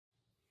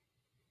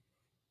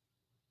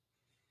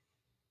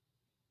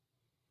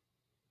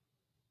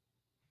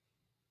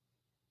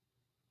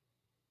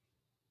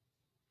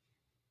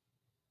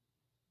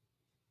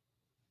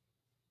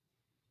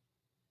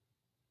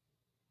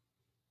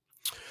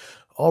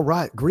All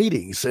right,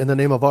 greetings in the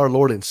name of our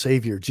Lord and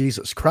Savior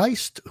Jesus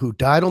Christ, who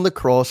died on the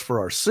cross for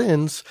our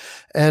sins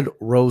and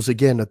rose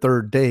again the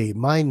third day.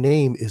 My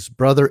name is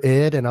Brother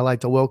Ed, and I'd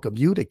like to welcome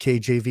you to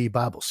KJV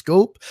Bible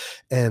Scope.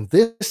 And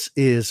this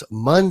is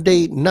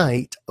Monday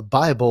Night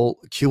Bible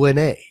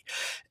Q&A.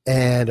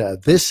 And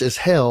this is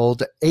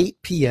held 8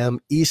 p.m.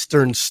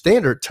 Eastern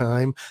Standard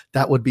Time.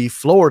 That would be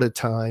Florida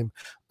time.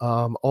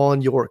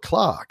 On your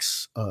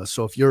clocks.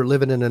 So if you're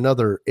living in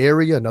another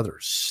area, another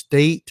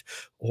state,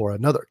 or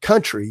another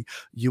country,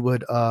 you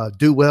would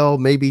do well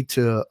maybe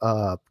to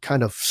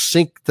kind of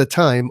sync the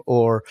time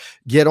or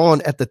get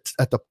on at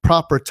the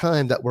proper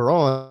time that we're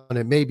on.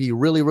 It may be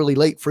really, really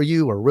late for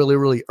you or really,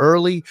 really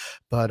early,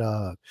 but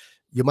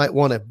you might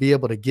want to be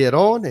able to get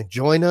on and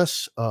join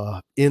us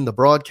in the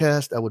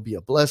broadcast. That would be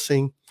a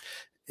blessing.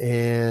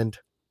 And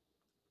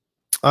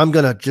I'm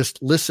going to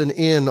just listen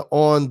in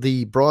on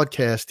the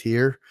broadcast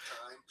here.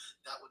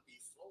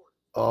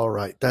 All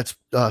right. That's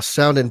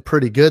sounding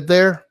pretty good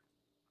there.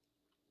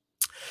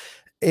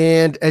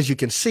 And as you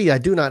can see, I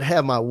do not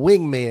have my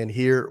wingman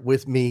here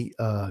with me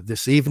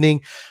this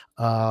evening.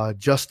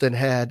 Justin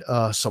had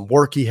some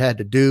work he had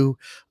to do.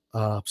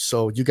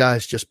 So you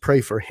guys just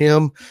pray for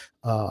him.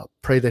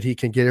 Pray that he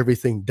can get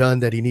everything done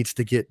that he needs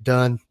to get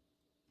done.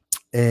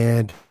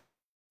 And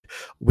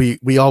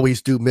we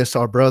always do miss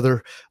our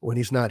brother when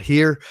he's not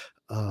here.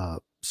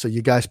 So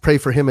you guys pray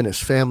for him and his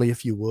family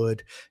if you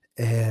would.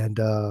 And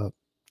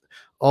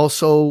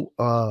also,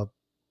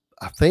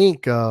 I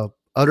think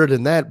other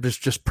than that,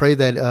 just pray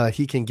that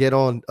he can get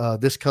on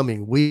this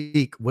coming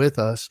week with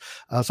us.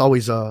 It's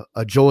always a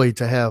joy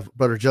to have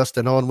Brother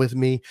Justin on with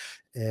me.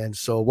 And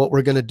so what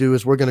we're going to do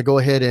is we're going to go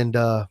ahead and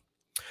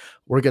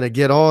we're going to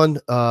get on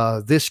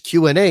this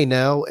Q&A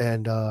now,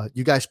 and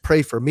you guys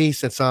pray for me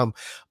since I'm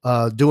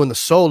doing the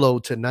solo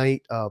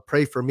tonight.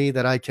 Pray for me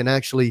that I can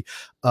actually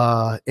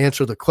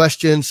answer the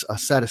questions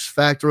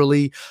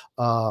satisfactorily,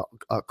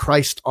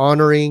 Christ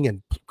honoring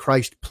and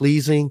Christ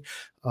pleasing.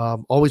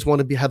 Always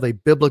want to have a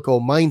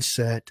biblical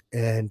mindset,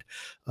 and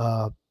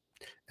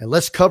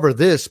let's cover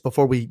this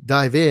before we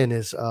dive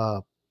in.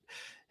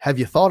 Have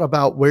you thought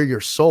about where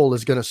your soul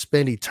is going to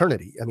spend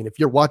eternity? I mean, if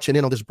you're watching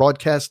in on this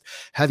broadcast,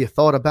 have you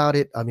thought about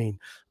it? I mean,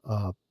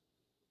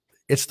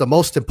 it's the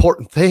most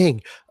important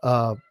thing.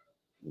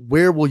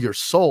 Where will your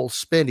soul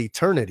spend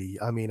eternity?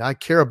 I mean, I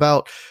care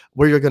about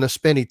where you're going to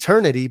spend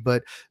eternity,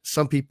 but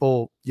some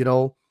people,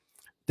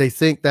 they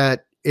think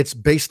that it's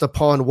based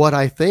upon what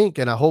I think.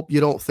 And I hope you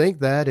don't think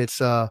that. It's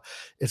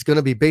going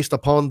to be based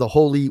upon the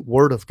holy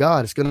word of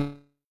God. It's going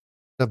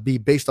to be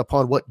based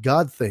upon what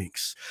God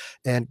thinks.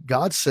 And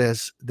God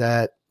says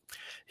that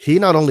he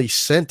not only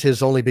sent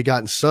his only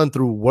begotten son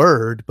through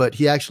word, but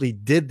he actually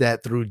did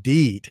that through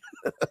deed.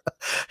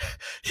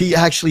 He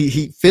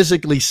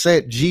physically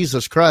sent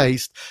Jesus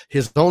Christ,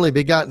 his only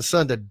begotten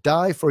son, to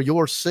die for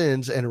your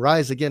sins and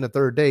rise again the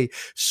third day,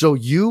 so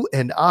you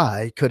and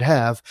I could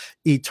have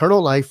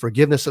eternal life,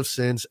 forgiveness of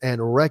sins,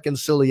 and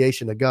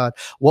reconciliation to God.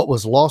 What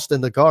was lost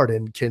in the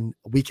garden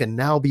we can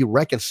now be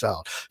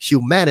reconciled.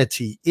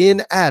 Humanity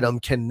in Adam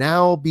can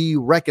now be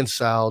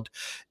reconciled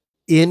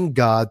in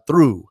God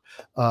through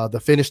the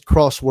finished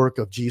cross work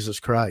of Jesus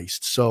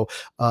Christ. So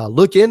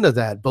look into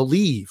that.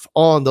 Believe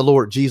on the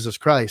Lord Jesus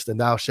Christ, and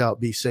thou shalt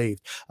be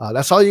saved.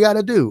 That's all you got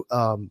to do.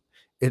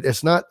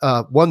 It's not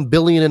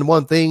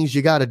 1,000,000,001 things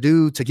you got to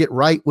do to get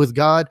right with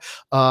God.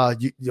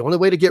 The only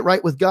way to get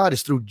right with God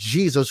is through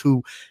Jesus,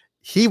 who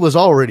he was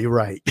already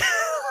right.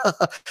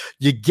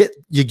 You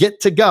get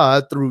to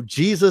God through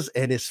Jesus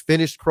and his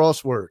finished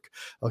cross work.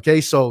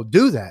 Okay, so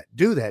do that.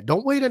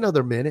 Don't wait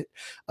another minute.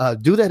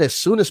 Do that as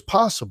soon as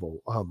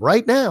possible.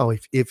 Right now,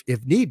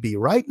 if need be,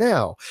 right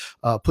now.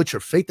 Put your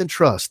faith and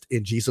trust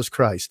in Jesus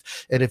Christ.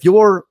 And if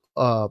you're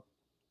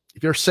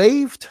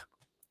saved,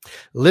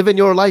 living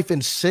your life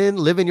in sin,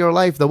 living your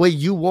life the way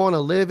you want to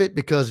live it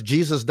because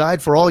Jesus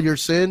died for all your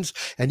sins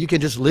and you can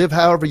just live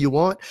however you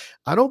want.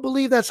 I don't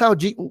believe that's I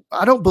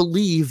don't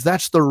believe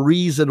that's the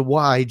reason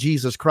why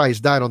Jesus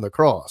Christ died on the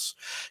cross.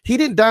 He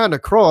didn't die on the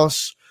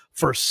cross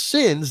for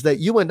sins that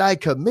you and I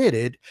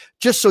committed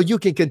just so you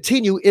can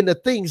continue in the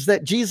things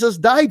that Jesus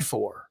died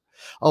for.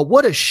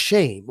 What a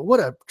shame. What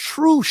a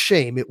true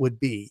shame it would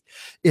be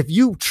if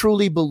you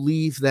truly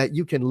believe that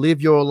you can live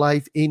your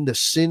life in the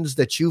sins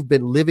that you've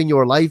been living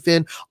your life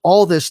in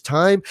all this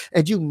time,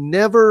 and you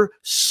never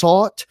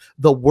sought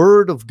the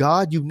word of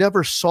God. You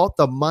never sought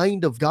the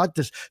mind of God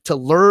to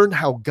learn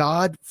how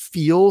God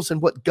feels and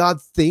what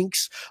God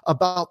thinks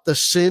about the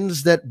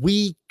sins that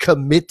we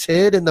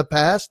committed in the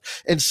past,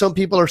 and some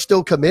people are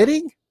still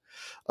committing.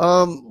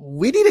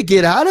 We need to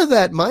get out of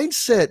that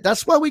mindset.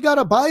 That's why we got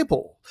a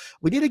Bible.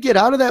 We need to get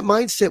out of that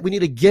mindset. We need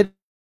to get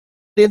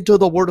into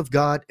the word of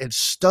God and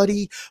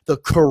study the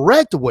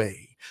correct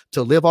way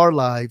to live our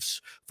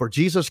lives for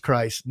Jesus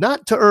Christ,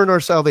 not to earn our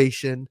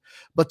salvation,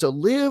 but to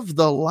live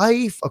the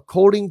life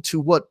according to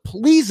what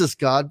pleases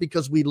God,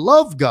 because we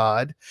love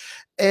God.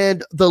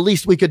 And the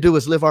least we could do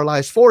is live our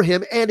lives for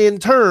him. And in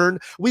turn,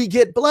 we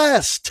get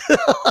blessed.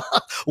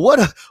 What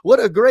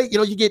a great,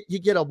 you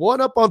get a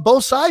one up on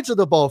both sides of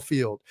the ball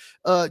field.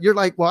 You're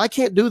like, well, I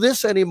can't do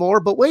this anymore,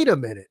 but wait a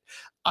minute.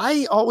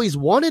 I always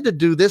wanted to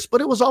do this, but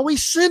it was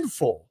always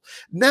sinful.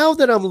 Now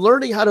that I'm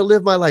learning how to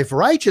live my life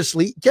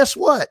righteously, guess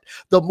what?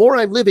 The more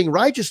I'm living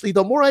righteously,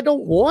 the more I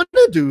don't want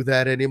to do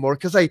that anymore,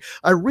 because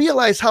I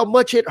realize how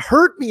much it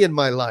hurt me in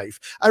my life.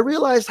 I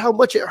realized how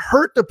much it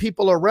hurt the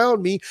people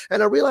around me,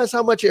 and I realized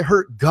how much it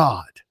hurt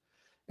God.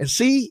 And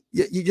see,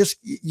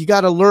 you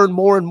got to learn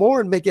more and more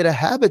and make it a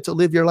habit to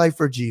live your life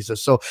for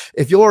Jesus. So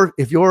if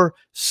you're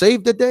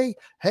saved today,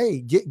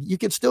 hey, you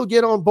can still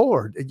get on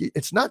board.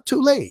 It's not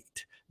too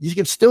late. You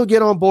can still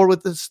get on board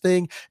with this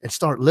thing and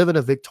start living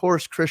a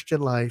victorious Christian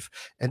life.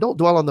 And don't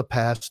dwell on the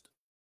past.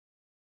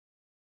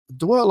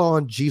 Dwell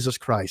on Jesus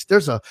Christ.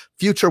 There's a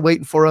future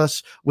waiting for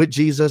us with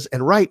Jesus.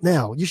 And right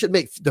now, you should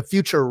make the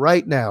future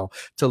right now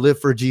to live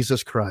for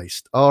Jesus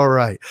Christ. All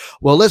right.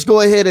 Well, let's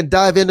go ahead and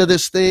dive into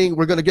this thing.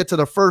 We're going to get to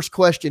the first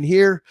question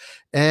here.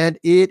 And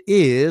it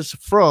is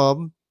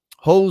from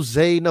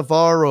Jose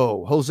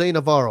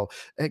Navarro.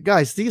 And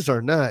guys, these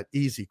are not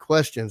easy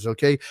questions,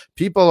 okay?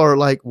 People are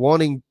like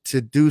wanting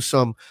to do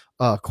some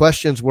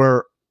questions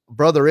where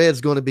Brother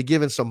Ed's going to be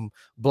giving some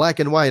black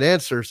and white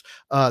answers.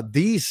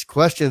 These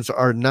questions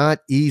are not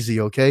easy,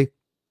 okay?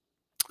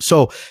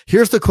 So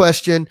here's the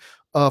question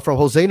from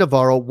Jose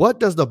Navarro.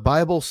 What does the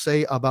Bible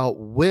say about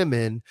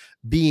women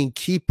being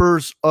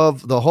keepers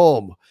of the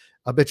home?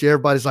 I bet you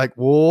everybody's like,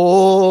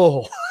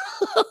 whoa.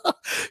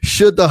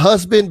 Should the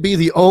husband be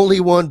the only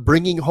one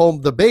bringing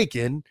home the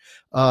bacon?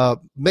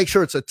 Make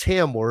sure it's a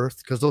Tamworth,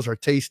 because those are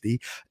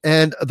tasty.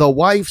 And the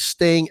wife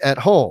staying at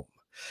home.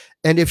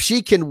 And if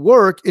she can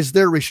work, is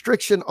there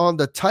restriction on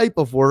the type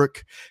of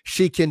work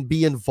she can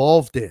be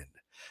involved in?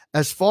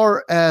 As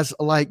far as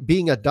like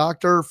being a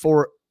doctor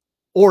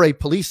or a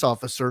police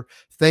officer,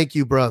 thank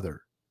you,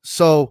 brother.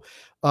 So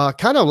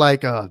kind of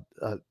like a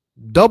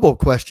double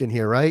question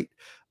here, right?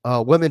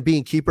 Women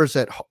being keepers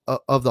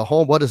of the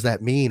home. What does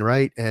that mean,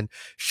 right? And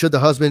should the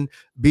husband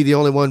be the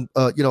only one,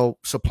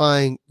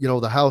 supplying,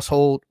 the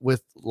household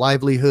with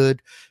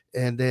livelihood?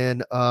 And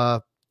then,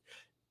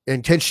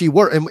 and can she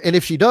work? And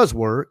if she does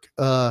work,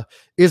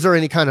 is there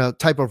any kind of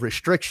type of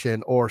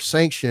restriction or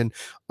sanction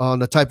on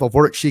the type of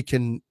work she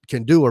can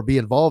do or be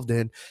involved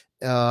in?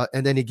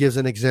 And then he gives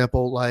an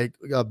example like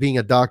being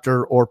a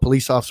doctor or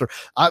police officer.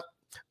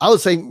 I would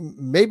say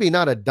maybe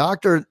not a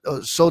doctor,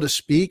 so to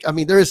speak. I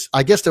mean,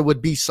 I guess there would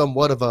be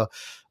somewhat of a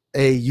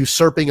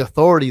usurping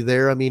authority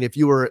there. I mean, if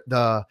you were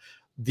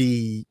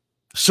the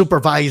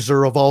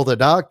supervisor of all the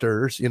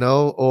doctors,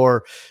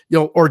 or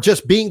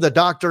just being the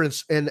doctor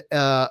and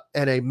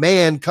a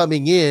man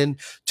coming in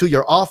to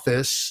your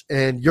office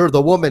and you're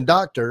the woman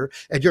doctor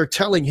and you're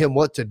telling him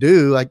what to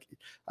do. Like,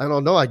 I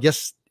don't know. I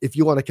guess if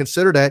you want to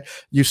consider that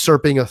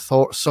usurping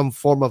some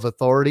form of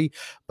authority,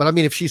 but I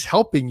mean, if she's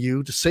helping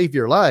you to save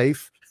your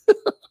life,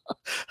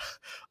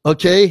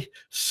 okay.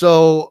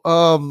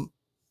 So,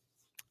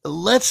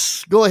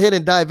 let's go ahead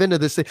and dive into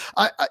this thing.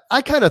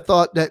 I kind of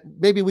thought that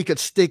maybe we could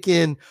stick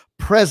in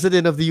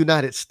President of the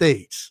United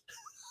States,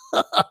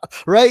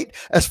 right?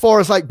 As far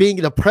as like being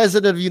the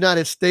President of the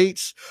United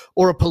States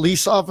or a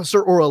police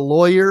officer or a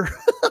lawyer,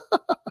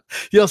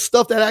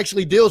 stuff that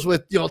actually deals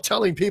with,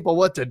 telling people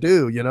what to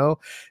do,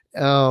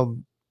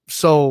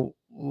 so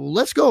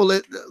let's go.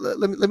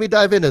 Let me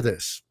dive into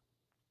this.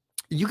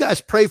 You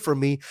guys pray for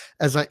me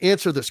as I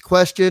answer this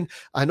question.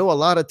 I know a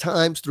lot of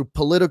times through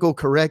political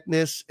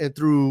correctness and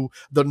through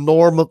the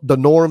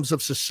norms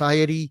of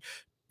society,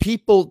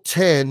 people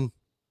tend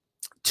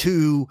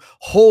to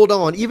hold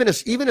on, even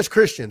as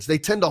Christians, they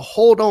tend to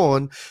hold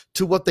on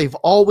to what they've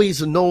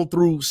always known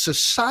through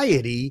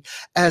society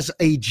as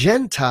a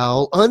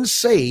Gentile,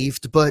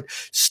 unsaved, but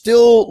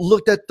still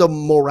looked at the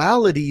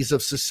moralities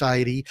of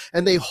society,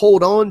 and they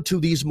hold on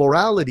to these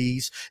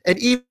moralities. And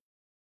even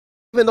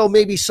though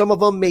maybe some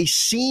of them may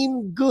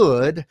seem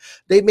good,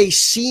 they may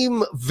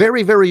seem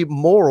very, very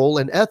moral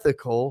and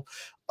ethical,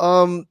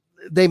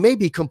 they may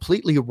be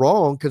completely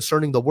wrong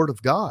concerning the Word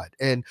of God.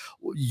 And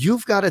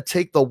you've got to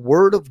take the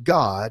Word of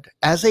God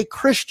as a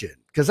Christian,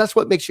 because that's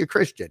what makes you a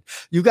Christian.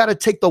 You got to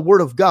take the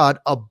Word of God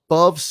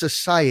above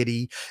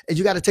society, and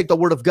you got to take the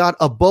Word of God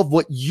above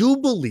what you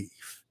believe.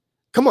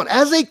 Come on,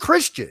 as a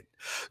Christian,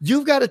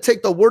 you've got to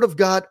take the Word of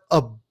God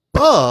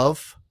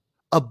above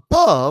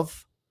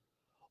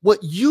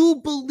what you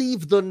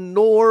believe the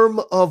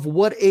norm of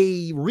what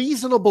a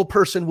reasonable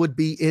person would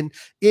be in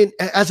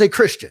as a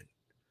Christian.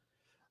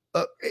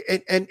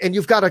 And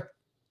you've got to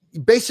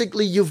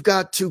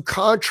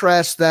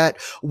contrast that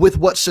with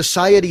what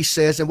society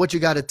says. And what you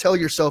got to tell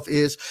yourself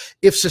is,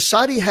 if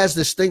society has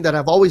this thing that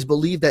I've always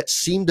believed that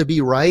seemed to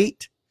be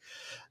right,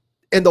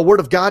 and the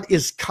Word of God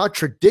is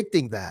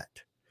contradicting that,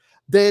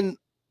 then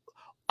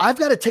I've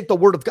got to take the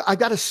word of God. I've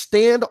got to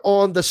stand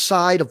on the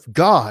side of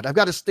God. I've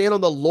got to stand on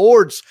the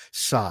Lord's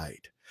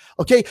side.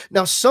 Okay.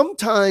 Now,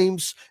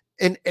 sometimes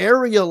an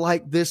area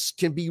like this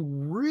can be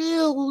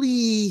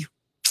really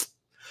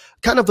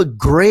kind of a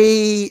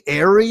gray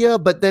area,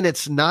 but then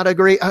it's not a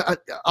gray.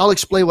 I'll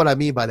explain what I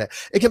mean by that.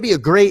 It can be a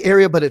gray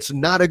area, but it's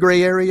not a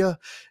gray area.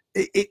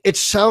 It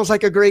sounds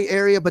like a gray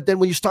area, but then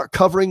when you start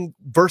covering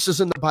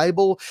verses in the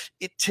Bible,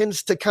 it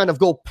tends to kind of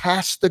go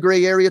past the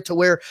gray area to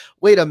where,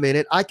 wait a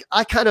minute,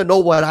 I kind of know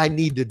what I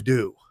need to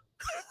do,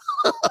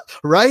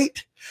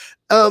 right?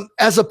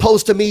 As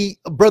opposed to me,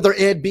 Brother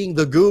Ed, being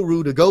the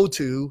guru to go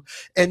to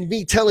and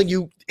me telling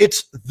you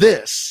it's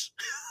this.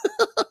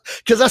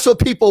 Because that's what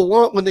people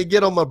want when they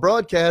get on my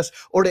broadcast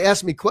or they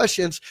ask me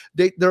questions.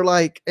 They're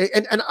like,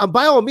 and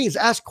by all means,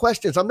 ask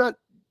questions. I'm not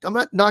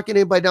knocking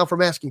anybody down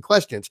from asking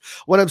questions.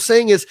 What I'm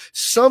saying is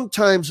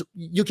sometimes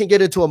you can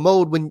get into a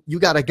mode when you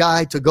got a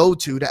guy to go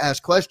to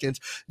ask questions.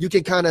 You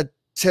can kind of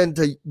tend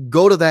to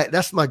go to that.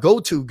 That's my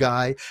go-to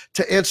guy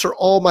to answer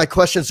all my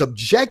questions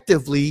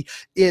objectively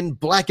in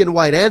black and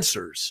white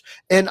answers.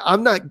 And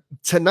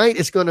tonight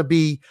it's going to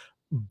be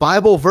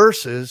Bible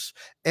verses,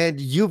 and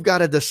you've got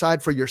to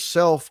decide for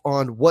yourself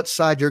on what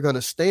side you're going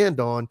to stand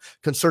on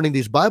concerning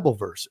these Bible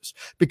verses,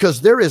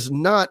 because there is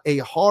not a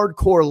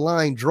hardcore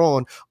line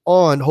drawn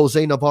on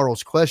Jose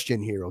Navarro's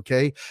question here.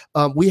 Okay.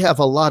 We have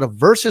a lot of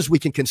verses we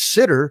can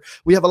consider.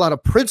 We have a lot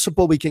of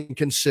principle we can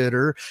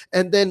consider,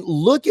 and then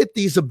look at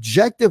these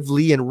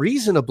objectively and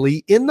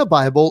reasonably in the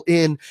Bible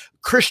in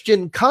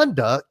Christian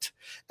conduct.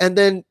 And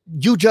then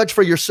you judge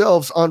for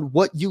yourselves on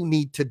what you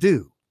need to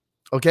do.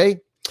 Okay.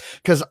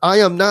 Because I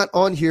am not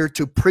on here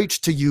to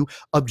preach to you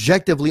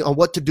objectively on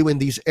what to do in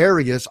these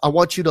areas. I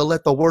want you to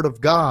let the word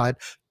of God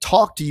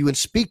talk to you and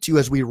speak to you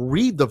as we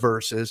read the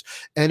verses,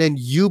 and then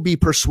you be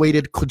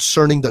persuaded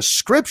concerning the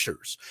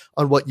scriptures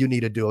on what you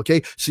need to do.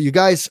 Okay. So you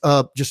guys,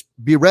 just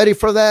be ready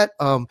for that.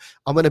 I'm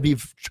going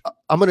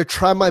to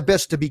try my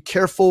best to be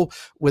careful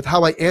with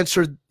how I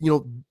answer,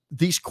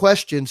 these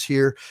questions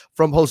here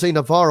from Jose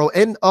Navarro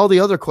and all the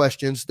other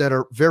questions that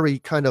are very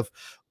kind of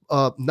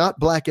not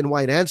black and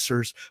white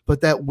answers, but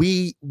that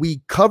we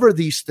cover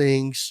these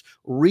things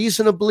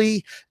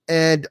reasonably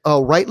and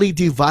rightly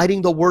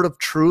dividing the word of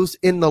truth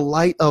in the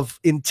light of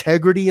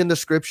integrity in the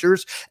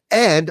scriptures.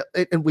 And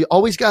we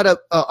always gotta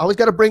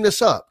bring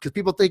this up because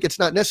people think it's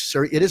not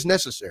necessary. It is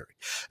necessary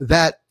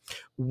that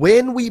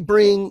when we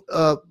bring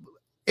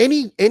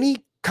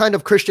any kind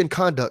of Christian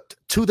conduct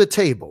to the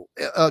table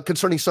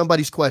concerning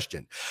somebody's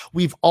question,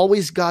 we've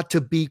always got to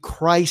be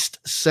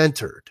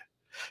Christ-centered.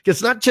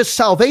 It's not just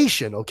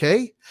salvation,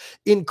 okay?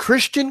 In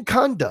Christian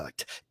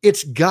conduct,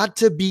 it's got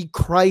to be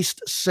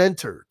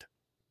Christ-centered.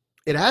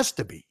 It has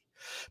to be,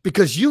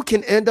 because you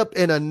can end up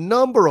in a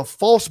number of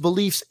false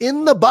beliefs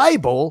in the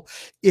Bible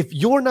if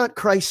you're not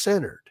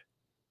Christ-centered.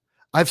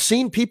 I've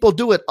seen people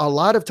do it a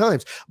lot of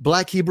times.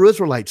 Black Hebrew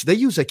Israelites, they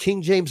use a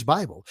King James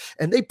Bible,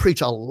 and they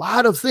preach a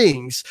lot of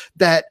things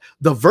that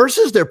the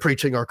verses they're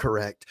preaching are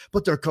correct,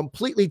 but they're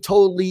completely,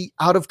 totally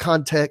out of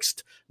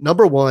context,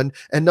 number one.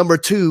 And number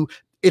two,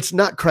 it's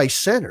not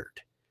Christ-centered.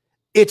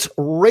 It's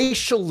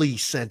racially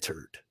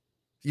centered.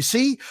 You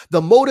see,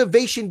 the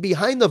motivation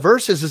behind the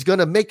verses is going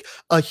to make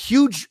a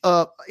huge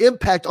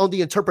impact on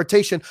the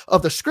interpretation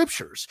of the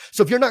scriptures.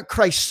 So if you're not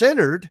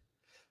Christ-centered,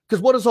 because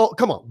what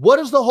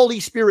does the Holy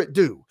Spirit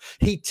do?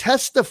 He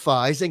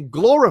testifies and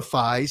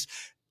glorifies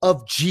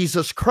of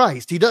Jesus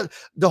Christ. The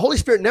Holy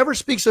Spirit never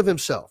speaks of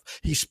himself.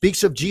 He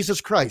speaks of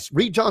Jesus Christ.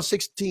 Read John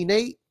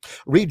 16:8,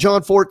 read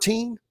John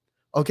 14.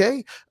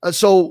 Okay.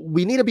 So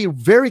we need to be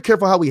very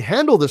careful how we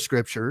handle the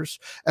scriptures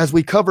as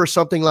we cover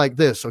something like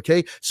this.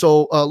 Okay.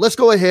 So let's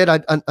go ahead.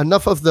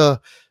 Enough of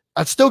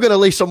I'm still going to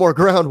lay some more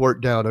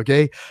groundwork down.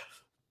 Okay.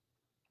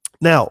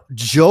 Now,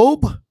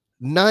 Job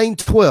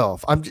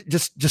 9:12. I'm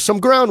just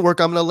some groundwork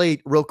I'm going to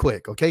lay real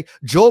quick. Okay.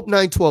 Job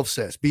 9:12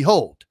 says,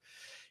 "Behold,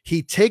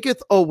 he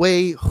taketh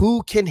away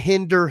who can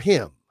hinder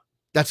him."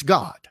 That's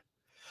God.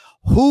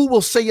 "Who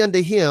will say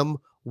unto him,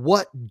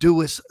 what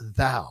doest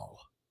thou?"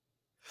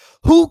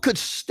 Who could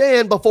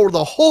stand before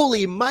the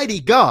holy, mighty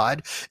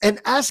God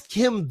and ask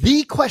him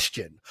the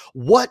question,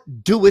 what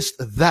doest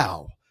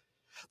thou?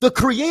 The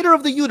creator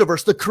of the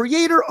universe, the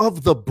creator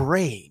of the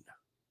brain.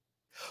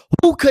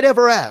 Who could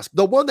ever ask?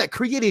 The one that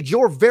created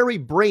your very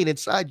brain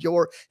inside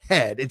your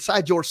head,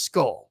 inside your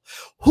skull.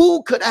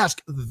 Who could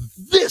ask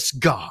this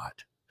God?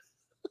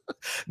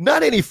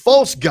 Not any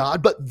false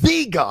God, but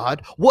the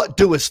God, what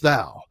doest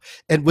thou?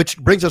 And which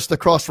brings us to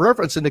cross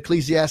reference in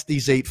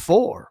Ecclesiastes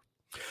 8:4.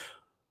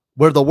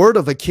 Where the word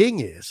of a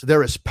king is,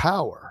 there is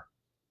power.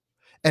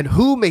 And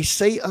who may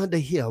say unto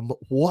him,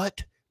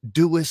 what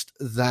doest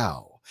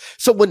thou?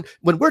 So when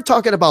we're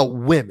talking about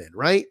women,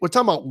 right? We're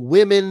talking about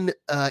women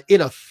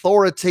in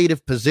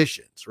authoritative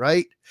positions,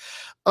 right?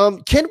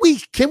 Can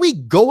we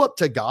go up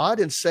to God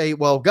and say,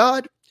 well,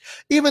 God,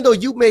 even though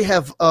you may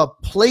have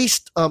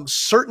placed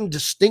certain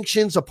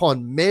distinctions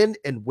upon men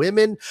and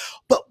women,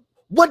 but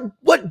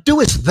what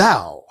doest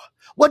thou?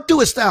 What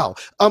doest thou?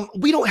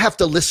 We don't have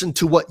to listen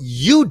to what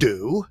you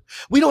do.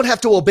 We don't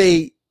have to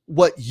obey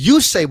what you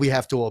say we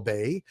have to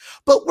obey,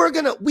 but we're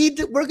going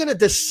to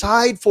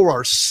decide for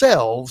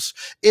ourselves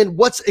in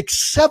what's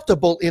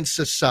acceptable in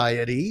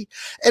society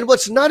and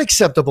what's not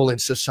acceptable in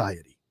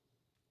society.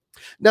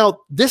 Now,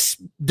 this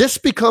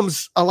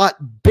becomes a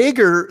lot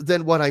bigger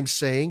than what I'm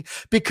saying,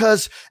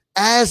 because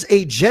as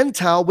a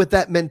Gentile with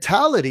that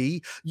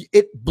mentality,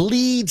 it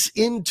bleeds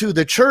into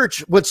the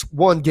church once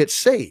one gets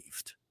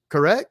saved,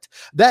 correct?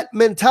 That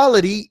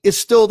mentality is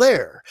still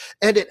there,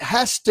 and it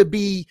has to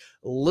be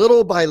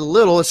little by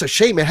little. It's a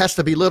shame it has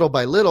to be little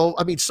by little.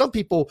 I mean, some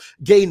people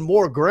gain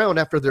more ground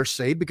after they're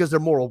saved because they're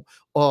more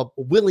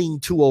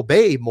willing to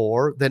obey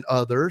more than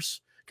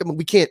others. Come on,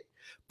 we can't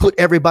put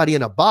everybody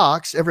in a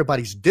box.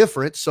 Everybody's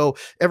different. So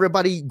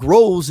everybody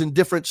grows in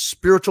different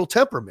spiritual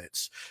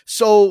temperaments.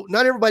 So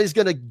not everybody's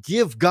going to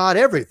give God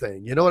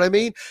everything. You know what I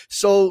mean?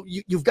 So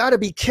you've got to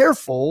be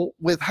careful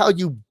with how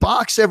you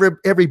box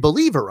every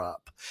believer up.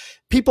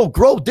 People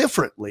grow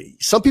differently.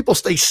 Some people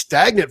stay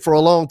stagnant for a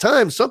long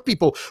time. Some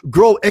people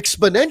grow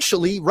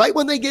exponentially right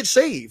when they get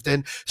saved.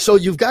 And so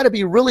you've got to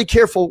be really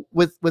careful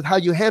with how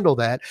you handle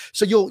that.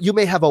 So you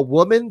may have a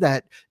woman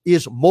that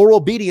is more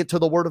obedient to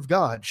the word of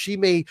God. She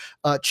may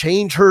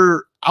change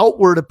her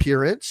outward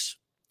appearance,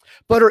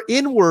 but her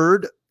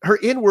inward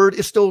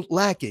is still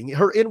lacking.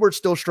 Her inward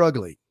still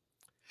struggling.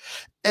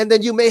 And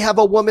then you may have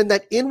a woman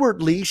that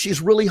inwardly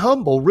she's really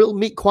humble, real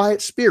meek,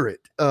 quiet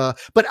spirit.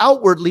 But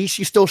outwardly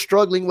she's still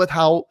struggling with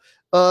how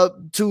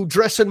to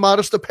dress in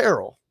modest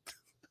apparel.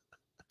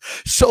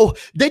 So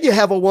then you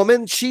have a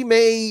woman, she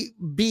may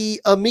be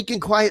a meek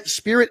and quiet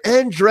spirit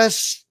and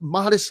dress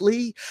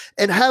modestly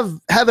and have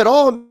it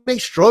all, and may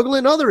struggle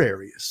in other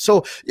areas.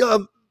 So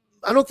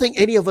I don't think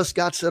any of us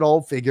got it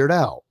all figured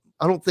out.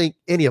 I don't think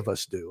any of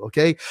us do.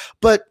 Okay.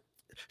 But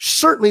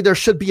certainly there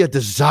should be a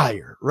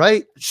desire,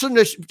 right?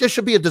 There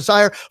should be a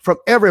desire from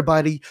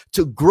everybody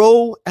to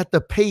grow at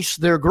the pace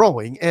they're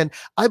growing. And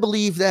I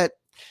believe that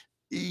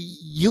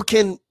you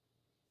can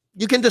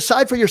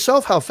decide for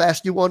yourself how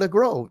fast you want to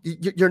grow.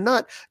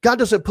 God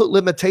doesn't put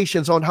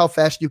limitations on how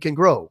fast you can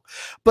grow.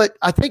 But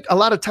I think a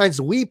lot of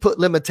times we put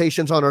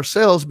limitations on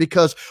ourselves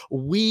because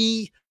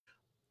we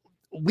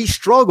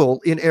struggle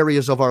in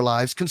areas of our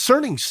lives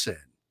concerning sin.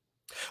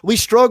 We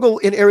struggle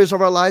in areas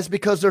of our lives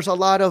because there's a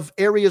lot of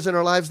areas in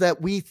our lives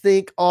that we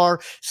think are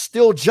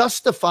still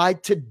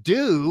justified to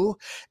do.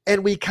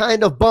 And we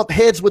kind of bump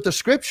heads with the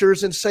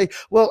scriptures and say,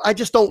 well, I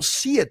just don't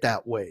see it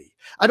that way.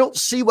 I don't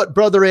see what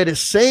Brother Ed is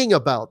saying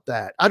about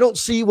that. I don't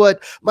see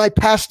what my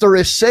pastor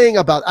is saying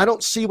about it. I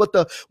don't see what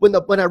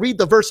when I read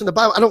the verse in the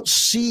Bible, I don't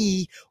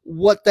see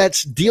what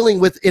that's dealing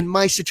with in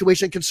my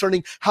situation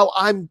concerning how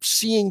I'm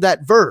seeing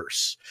that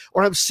verse,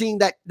 or I'm seeing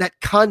that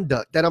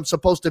conduct that I'm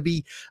supposed to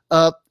be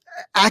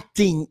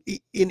acting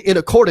in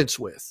accordance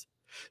with.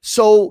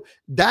 So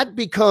that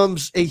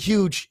becomes a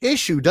huge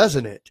issue,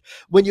 doesn't it?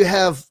 When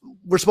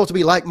we're supposed to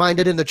be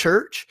like-minded in the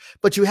church,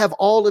 but you have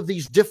all of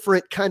these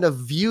different kind of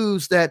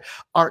views that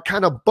are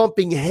kind of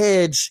bumping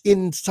heads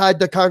inside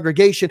the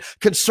congregation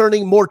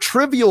concerning more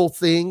trivial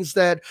things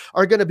that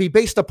are going to be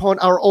based upon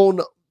our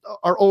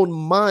own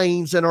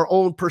minds and our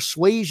own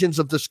persuasions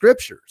of the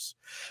scriptures.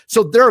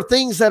 So there are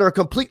things that are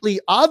completely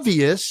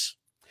obvious.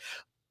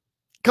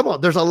 Come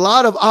on, there's a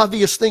lot of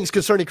obvious things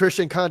concerning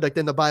Christian conduct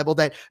in the Bible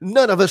that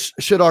none of us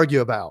should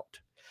argue about.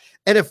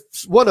 And if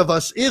one of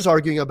us is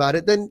arguing about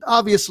it, then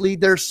obviously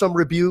there's some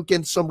rebuke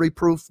and some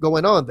reproof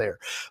going on there.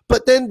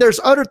 But then there's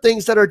other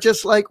things that are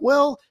just like,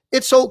 well,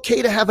 it's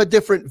okay to have a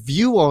different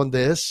view on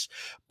this,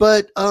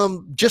 but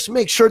just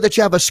make sure that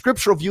you have a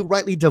scriptural view,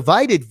 rightly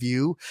divided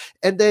view.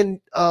 And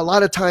then a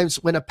lot of times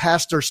when a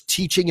pastor's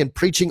teaching and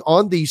preaching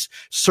on these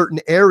certain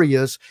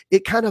areas,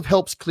 it kind of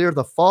helps clear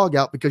the fog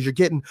out because you're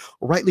getting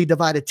rightly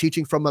divided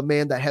teaching from a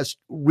man that has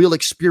real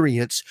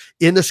experience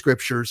in the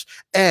scriptures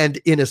and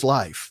in his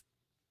life.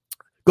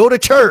 Go to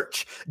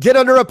church, get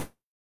under a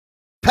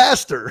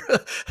pastor.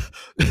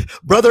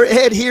 Brother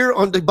Ed here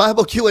on the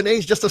Bible Q&A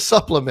is just a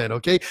supplement,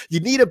 okay? You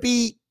need to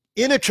be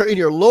in a church, in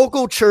your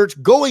local church,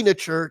 going to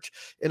church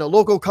in a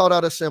local called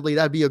out assembly.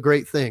 That'd be a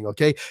great thing,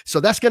 okay?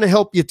 So that's going to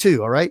help you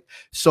too, all right?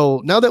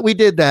 So now that we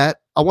did that,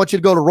 I want you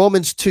to go to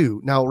Romans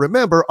 2. Now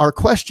remember, our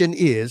question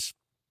is,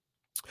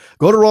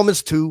 go to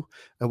Romans 2,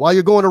 and while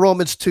you're going to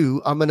Romans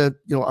 2, I'm going to,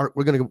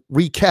 we're going to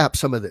recap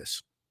some of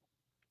this.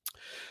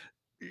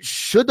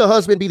 Should the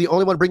husband be the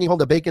only one bringing home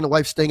the bacon, the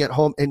wife staying at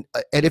home? And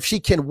if she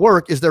can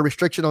work, is there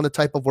restriction on the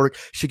type of work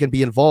she can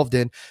be involved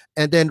in?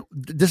 And then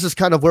this is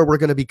kind of where we're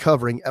going to be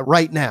covering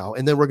right now.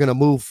 And then we're going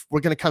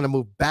to kind of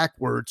move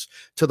backwards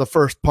to the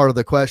first part of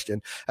the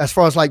question. As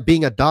far as like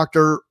being a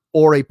doctor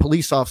or a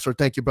police officer.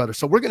 Thank you, brother.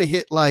 So we're going to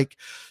hit like,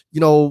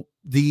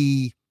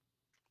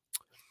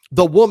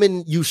 the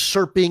woman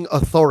usurping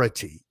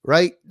authority,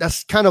 right?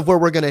 That's kind of where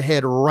we're going to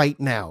head right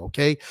now,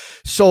 okay?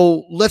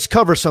 So let's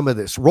cover some of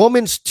this.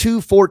 Romans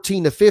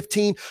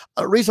 2:14-15.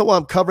 A reason why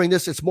I'm covering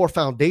this, it's more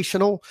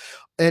foundational.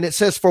 And it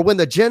says, for when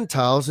the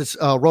Gentiles, it's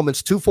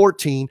Romans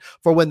 2:14,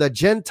 for when the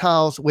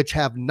Gentiles which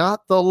have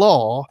not the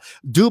law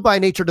do by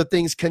nature the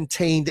things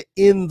contained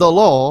in the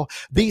law,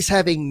 these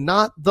having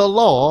not the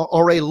law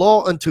are a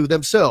law unto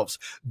themselves.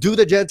 Do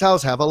the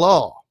Gentiles have a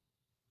law?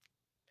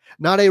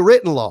 Not a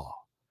written law,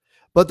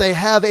 but they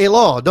have a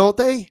law, don't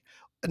they?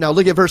 Now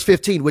look at verse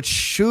 15, which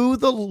shew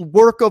the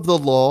work of the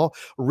law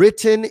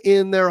written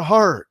in their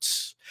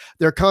hearts.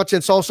 Their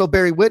conscience also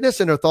bearing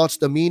witness, and their thoughts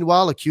the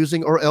meanwhile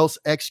accusing or else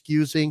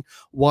excusing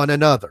one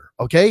another.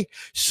 Okay,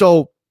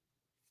 so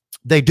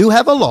they do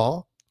have a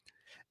law,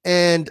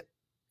 and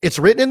it's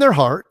written in their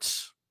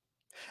hearts,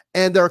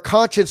 and their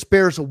conscience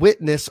bears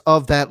witness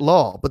of that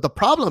law. But the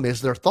problem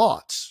is their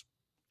thoughts.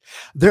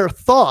 Their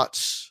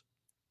thoughts.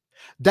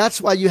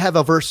 That's why you have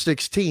a verse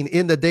 16,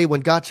 in the day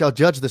when God shall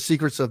judge the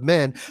secrets of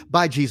men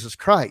by Jesus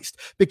Christ,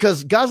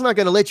 because God's not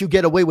going to let you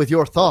get away with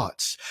your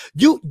thoughts.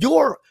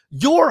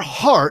 Your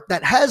heart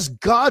that has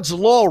God's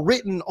law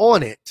written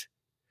on it,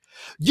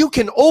 you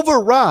can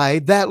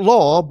override that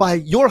law by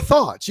your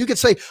thoughts. You can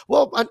say,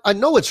 well, I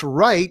know it's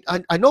right.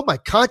 I know my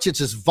conscience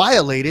is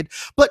violated,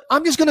 but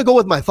I'm just going to go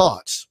with my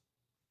thoughts.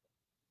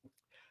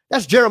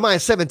 That's Jeremiah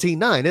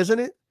 17:9, isn't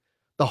it?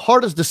 The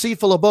heart is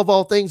deceitful above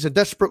all things and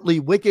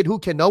desperately wicked. Who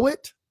can know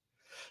it?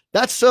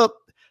 That's a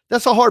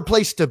hard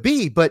place to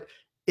be, but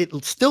it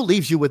still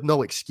leaves you with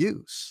no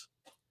excuse.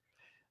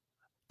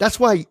 That's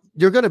why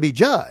you're going to be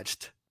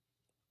judged.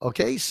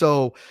 Okay,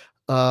 so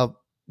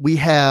we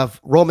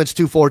have Romans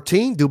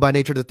 2:14, do by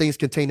nature the things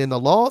contained in the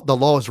law. The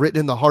law is written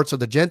in the hearts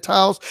of the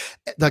Gentiles.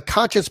 The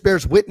conscience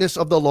bears witness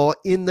of the law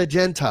in the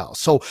Gentiles.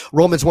 So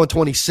Romans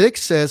 1:26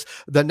 says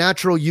the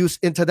natural use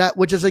into that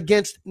which is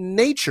against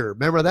nature.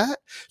 Remember that?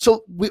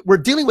 So we're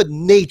dealing with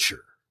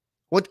nature.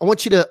 I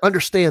want you to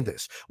understand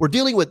this. We're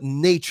dealing with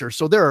nature.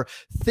 So there are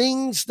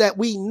things that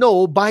we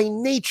know by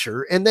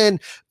nature. And then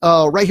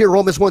right here,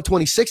 Romans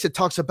 1:26, it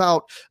talks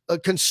about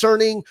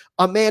concerning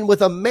a man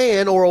with a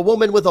man or a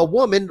woman with a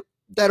woman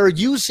that are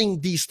using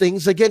these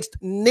things against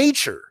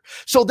nature.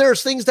 So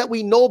there's things that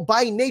we know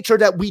by nature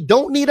that we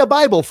don't need a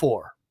Bible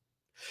for.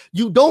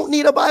 You don't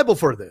need a Bible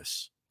for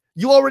this.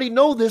 You already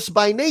know this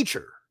by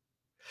nature.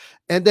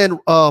 And then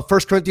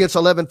 1 Corinthians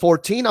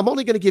 11:14, I'm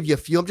only going to give you a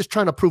few. I'm just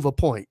trying to prove a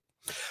point.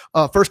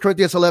 1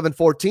 Corinthians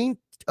 11:14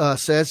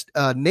 says,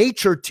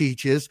 nature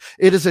teaches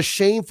it is a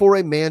shame for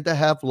a man to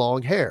have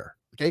long hair.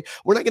 Okay,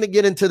 we're not going to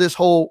get into this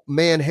whole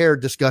man hair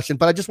discussion,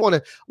 but I just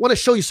want to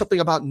show you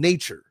something about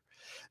nature.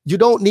 You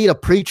don't need a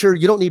preacher.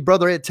 You don't need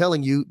Brother Ed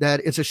telling you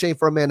that it's a shame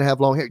for a man to have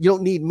long hair. You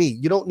don't need me.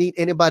 You don't need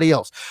anybody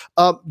else.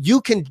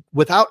 You can,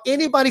 without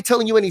anybody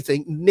telling you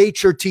anything,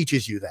 nature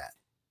teaches you that.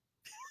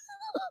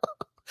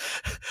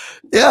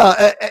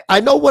 Yeah, I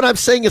know what I'm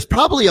saying is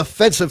probably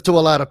offensive to a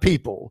lot of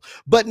people,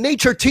 but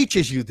nature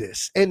teaches you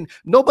this. And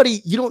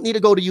you don't need to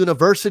go to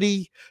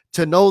university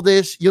to know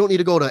this. You don't need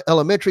to go to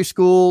elementary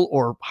school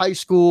or high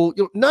school.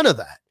 None of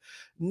that.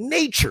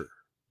 Nature,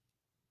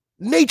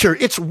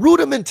 it's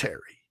rudimentary.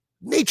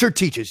 Nature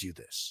teaches you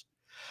this.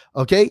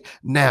 Okay,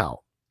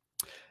 now,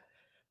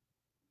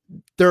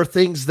 there are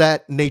things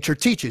that nature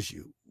teaches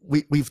you.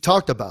 We've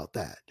talked about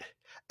that.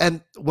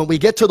 And when we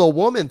get to the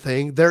woman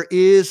thing, there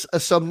is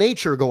some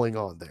nature going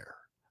on there.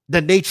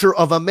 The nature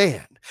of a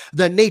man,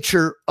 the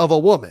nature of a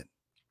woman.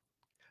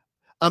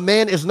 A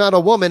man is not a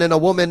woman and a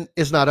woman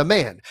is not a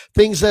man.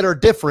 Things that are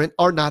different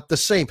are not the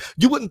same.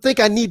 You wouldn't think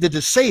I needed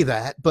to say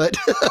that, but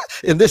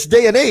in this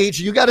day and age,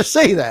 you got to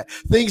say that.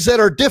 Things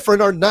that are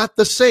different are not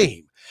the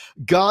same.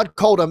 God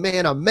called a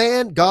man a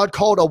man. God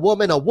called a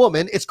woman a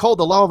woman. It's called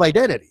the law of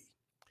identity.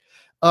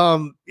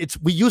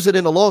 We use it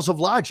in the laws of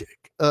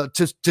logic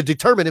to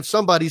determine if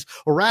somebody's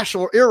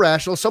rational or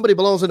irrational, somebody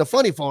belongs in a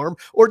funny farm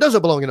or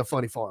doesn't belong in a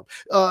funny farm.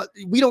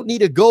 We don't need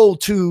to go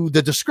to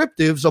the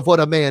descriptives of what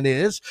a man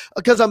is,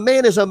 because a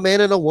man is a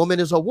man and a woman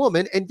is a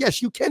woman. And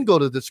yes, you can go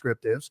to the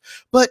descriptives,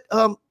 but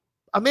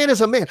a man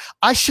is a man.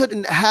 I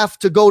shouldn't have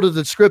to go to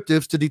the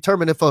descriptives to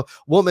determine if a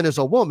woman is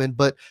a woman,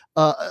 but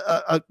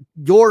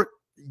your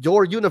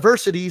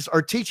universities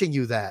are teaching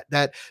you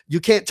that you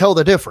can't tell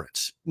the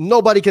difference.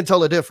 Nobody can tell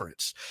the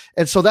difference.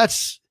 And so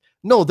there's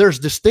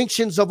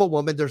distinctions of a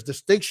woman. There's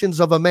distinctions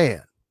of a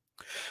man.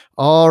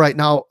 All right.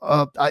 Now,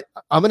 I'm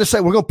going to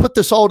say, we're going to put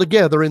this all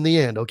together in the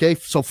end. Okay.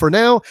 So for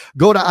now,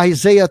 go to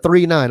Isaiah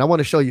 3:9. I want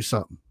to show you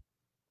something.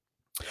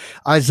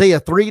 Isaiah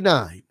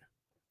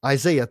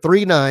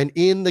 3:9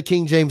 in the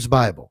King James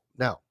Bible.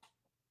 Now,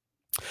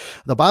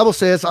 the Bible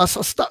says, I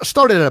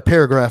started at a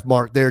paragraph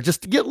mark there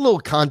just to get a little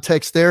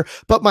context there.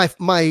 But my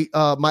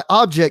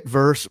object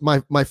verse,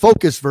 my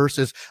focus verse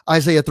is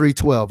Isaiah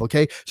 3:12.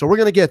 Okay, so we're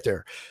going to get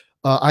there.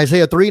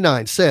 Isaiah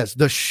 3:9 says,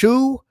 the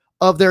shew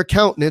of their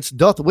countenance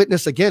doth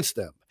witness against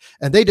them,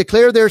 and they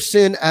declare their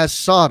sin as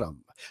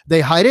Sodom.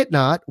 They hide it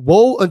not.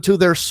 Woe unto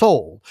their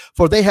soul,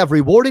 for they have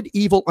rewarded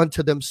evil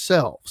unto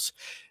themselves.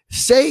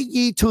 Say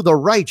ye to the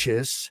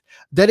righteous,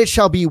 that it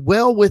shall be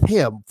well with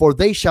him, for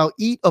they shall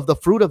eat of the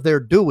fruit of their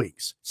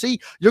doings. See,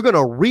 you're going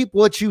to reap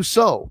what you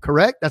sow,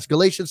 correct? That's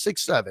Galatians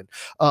 6:7.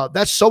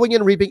 That's sowing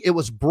and reaping. It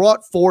was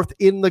brought forth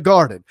in the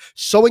garden.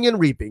 Sowing and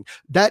reaping.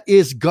 That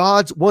is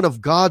one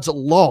of God's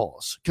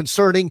laws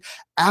concerning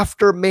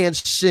after man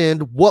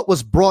sinned, what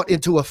was brought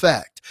into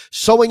effect.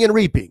 Sowing and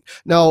reaping.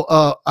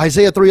 Now,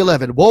 Isaiah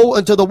 3:11, woe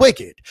unto the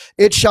wicked,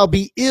 it shall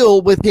be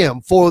ill with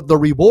him, for the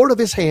reward of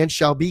his hand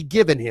shall be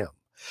given him.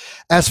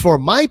 As for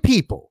my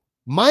people,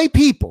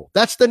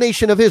 that's the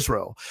nation of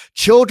Israel,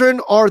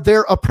 children are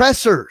their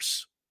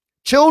oppressors,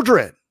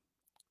 children,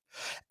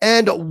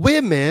 and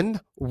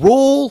women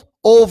rule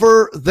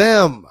over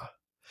them.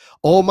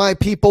 O my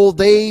people,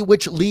 they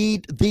which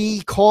lead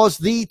thee cause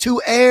thee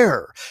to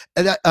err.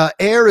 And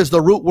err is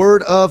the root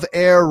word of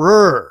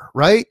error,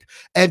 right?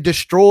 And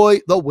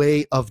destroy the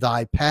way of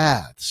thy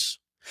paths.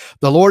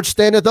 The Lord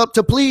standeth up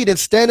to plead and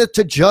standeth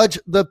to judge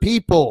the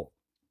people.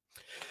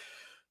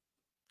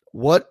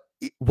 What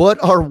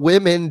are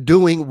women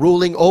doing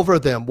ruling over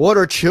them? What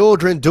are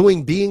children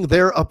doing being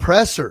their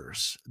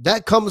oppressors?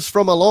 That comes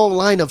from a long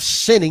line of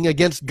sinning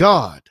against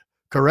God.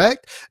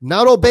 Correct?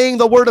 Not obeying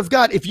the word of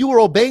God. If you were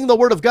obeying the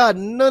word of God,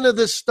 none of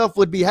this stuff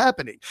would be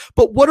happening.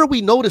 But what are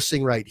we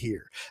noticing right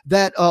here?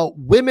 That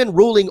women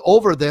ruling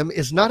over them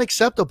is not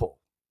acceptable.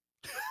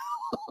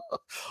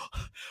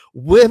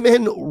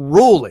 Women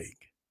ruling,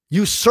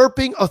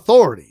 usurping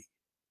authority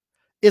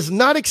is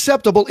not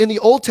acceptable in the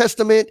Old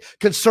Testament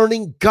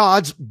concerning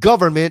God's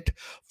government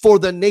for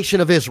the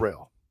nation of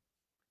Israel.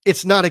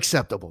 It's not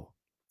acceptable.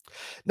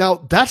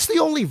 Now, that's the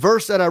only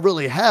verse that I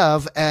really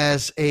have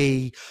as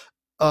a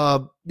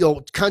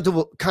kind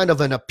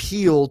of an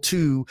appeal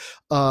to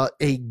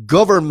a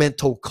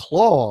governmental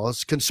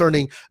clause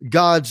concerning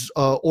God's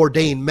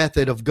ordained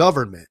method of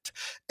government.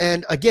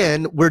 And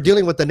again, we're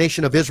dealing with the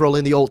nation of Israel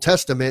in the Old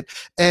Testament,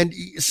 and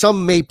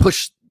some may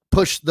push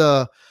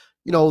the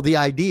the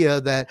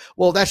idea that,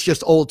 well, that's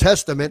just Old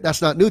Testament,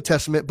 that's not New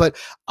Testament. But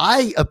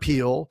I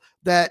appeal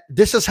that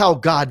this is how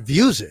God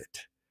views it.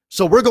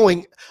 So we're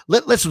going,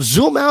 let's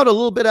zoom out a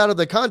little bit out of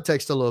the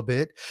context a little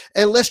bit,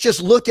 and let's just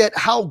look at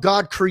how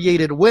God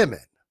created women.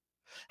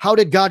 How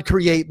did God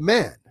create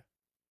men?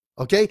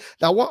 Okay,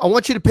 now I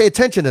want you to pay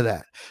attention to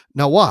that.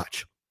 Now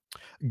watch.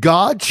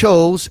 God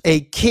chose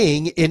a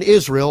king in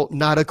Israel,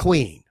 not a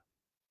queen.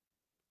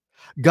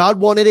 God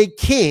wanted a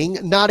king,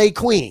 not a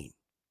queen.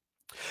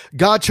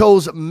 God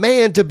chose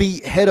man to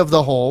be head of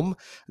the home,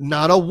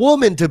 not a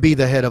woman to be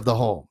the head of the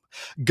home.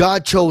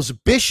 God chose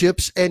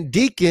bishops and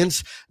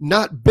deacons,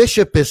 not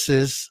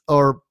bishopesses,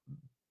 or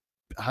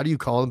how do you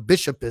call them?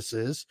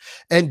 Bishopesses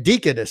and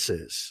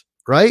deaconesses,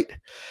 right?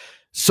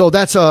 So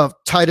that's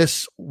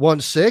Titus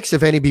 1:6,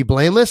 if any be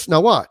blameless.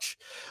 Now watch.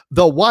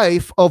 The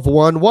wife of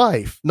one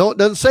wife. No, it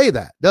doesn't say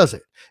that, does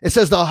it? It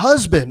says the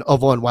husband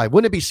of one wife.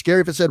 Wouldn't it be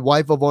scary if it said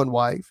wife of one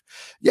wife?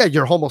 Yeah,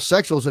 your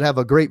homosexuals would have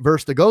a great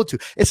verse to go to.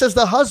 It says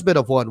the husband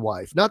of one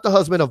wife, not the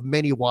husband of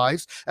many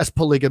wives, as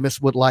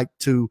polygamists would like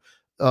to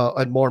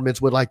and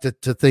Mormons would like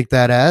to think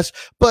that as,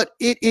 but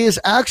it is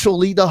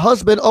actually the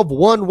husband of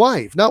one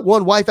wife, not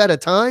one wife at a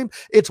time.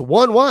 It's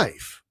one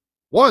wife.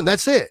 One,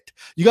 that's it.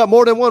 You got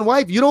more than one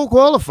wife, you don't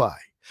qualify.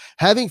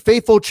 Having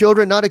faithful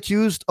children, not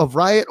accused of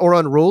riot or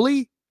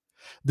unruly.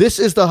 This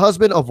is the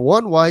husband of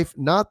one wife,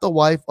 not the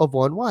wife of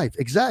one wife.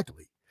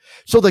 Exactly.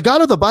 So the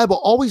God of the Bible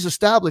always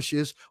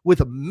establishes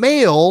with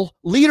male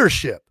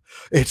leadership.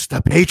 It's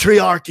the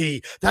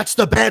patriarchy. That's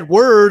the bad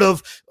word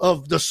of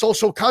the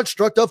social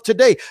construct of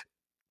today.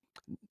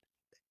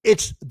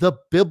 It's the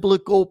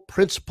biblical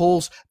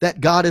principles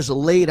that God has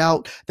laid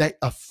out, that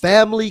a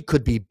family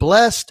could be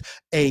blessed,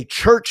 a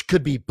church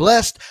could be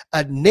blessed,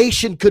 a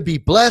nation could be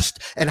blessed,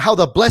 and how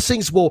the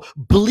blessings will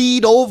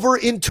bleed over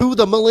into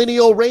the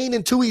millennial reign,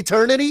 into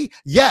eternity.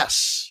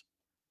 Yes.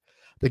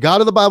 The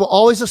God of the Bible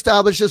always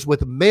establishes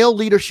with male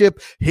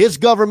leadership, his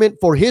government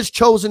for his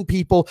chosen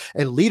people,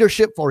 and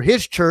leadership for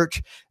his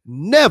church.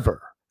 Never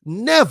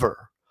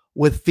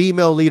with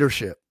female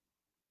leadership.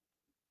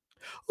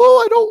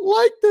 Oh, I don't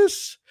like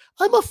this.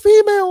 I'm a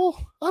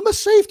female. I'm a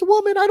saved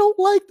woman. I don't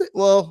like that.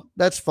 Well,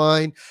 that's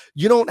fine.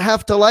 You don't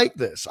have to like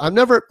this. I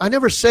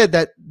never said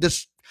that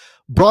this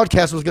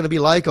broadcast was going to be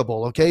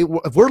likable. Okay.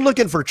 If we're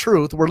looking for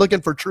truth, we're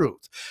looking for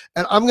truth,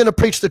 and I'm going to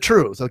preach the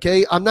truth.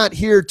 Okay. I'm not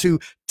here to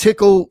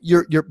tickle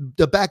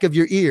the back of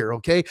your ear.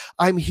 Okay.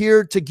 I'm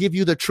here to give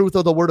you the truth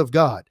of the word of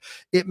God.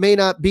 It may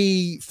not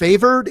be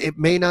favored. It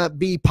may not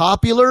be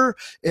popular.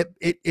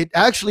 It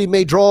actually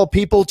may draw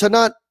people to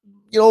not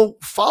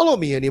follow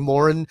me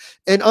anymore and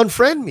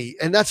unfriend me.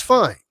 And that's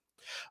fine.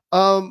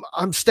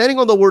 I'm standing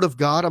on the word of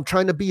God. I'm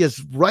trying to be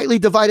as rightly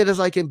divided as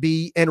I can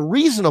be and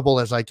reasonable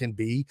as I can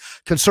be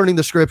concerning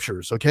the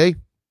scriptures. Okay.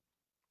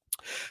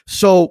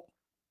 So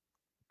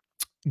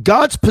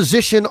God's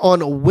position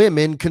on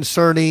women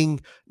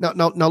concerning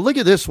now look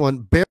at this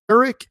one.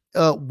 Barak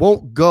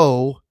won't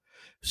go.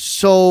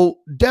 So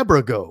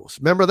Deborah goes.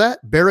 Remember that?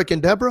 Barak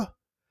and Deborah?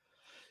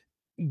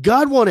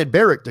 God wanted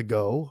Barak to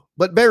go,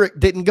 but Barak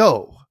didn't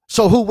go.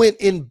 So who went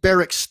in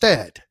Barak's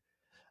stead?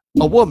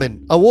 A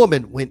woman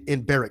went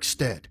in Barak's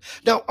stead.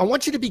 Now, I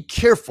want you to be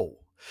careful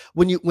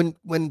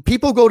when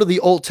people go to the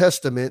Old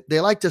Testament.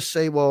 They like to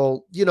say,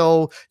 well, you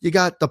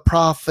got the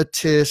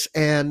prophetess,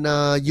 and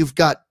you've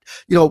got,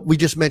 we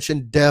just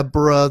mentioned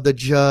Deborah, the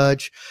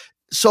judge.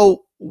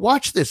 So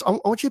watch this. I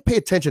want you to pay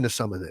attention to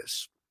some of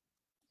this.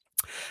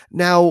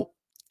 Now,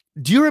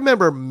 do you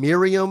remember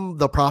Miriam,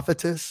 the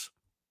prophetess?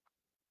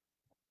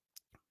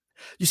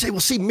 You say, well,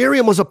 see,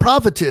 Miriam was a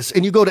prophetess,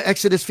 and you go to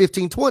Exodus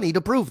 15:20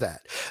 to prove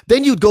that.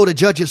 Then you'd go to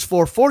Judges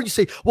 4:4. You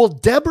say, well,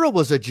 Deborah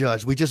was a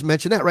judge. We just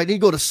mentioned that, right? Then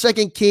you go to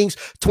 2 Kings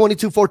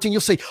 22:14.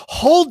 You'll say,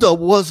 Huldah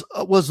was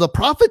the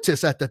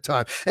prophetess at the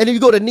time. And then you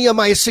go to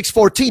Nehemiah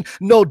 6:14.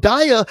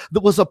 Noadiah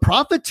was a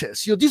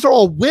prophetess. These are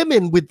all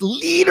women with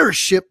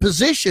leadership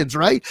positions,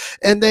 right?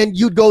 And then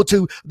you'd go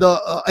to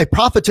a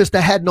prophetess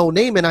that had no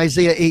name in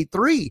Isaiah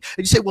 8:3.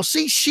 And you say, well,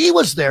 see, she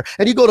was there.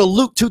 And you go to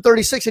Luke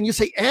 2:36, and you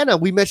say, Anna,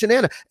 we mentioned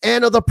Anna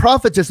the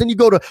prophetess. Then you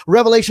go to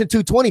Revelation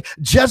 2:20.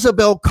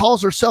 Jezebel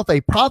calls herself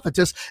a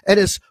prophetess and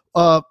is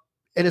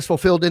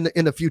fulfilled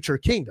in the future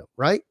kingdom,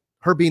 right?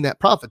 Her being that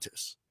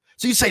prophetess.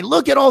 So you say,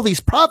 look at all these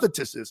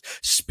prophetesses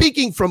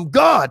speaking from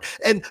God,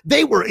 and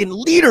they were in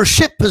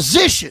leadership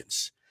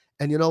positions.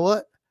 And you know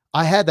what?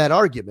 I had that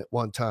argument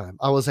one time.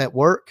 I was at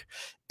work,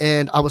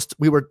 and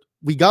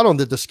we got on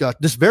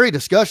this very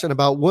discussion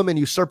about women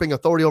usurping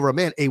authority over a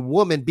man, a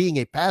woman being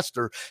a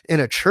pastor in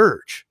a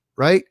church,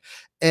 right?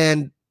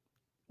 And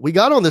we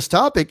got on this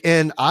topic,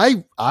 and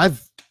I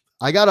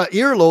got an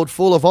earload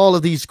full of all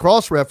of these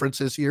cross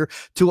references here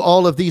to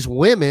all of these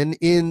women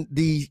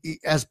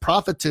as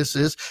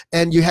prophetesses,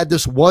 and you had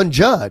this one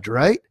judge,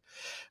 right?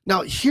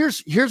 Now,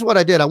 here's what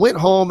I did. I went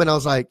home and I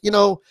was like,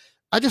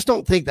 I just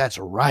don't think that's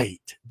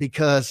right,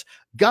 because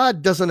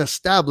God doesn't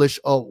establish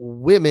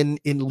women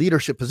in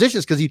leadership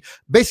positions, because he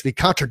basically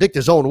contradict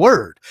his own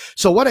word.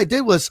 So what I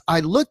did was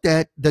I looked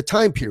at the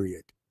time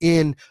period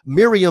in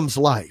Miriam's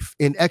life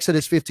in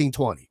Exodus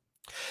 15:20.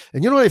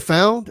 And you know what I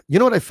found? You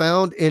know what I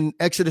found in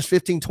Exodus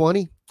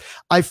 15:20?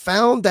 I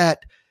found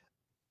that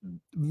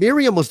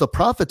Miriam was the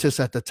prophetess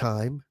at the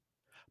time,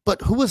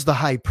 but who was the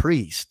high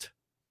priest?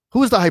 Who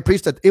was the high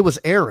priest? It was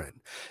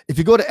Aaron. If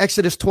you go to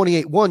Exodus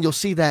 28:1, you'll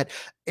see that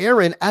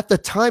Aaron, at the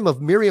time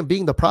of Miriam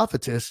being the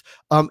prophetess,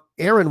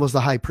 Aaron was the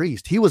high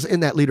priest. He was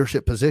in that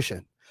leadership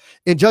position.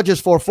 In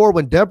Judges 4:4,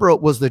 when Deborah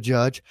was the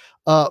judge,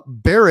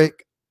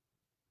 Barak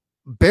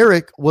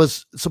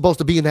was supposed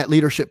to be in that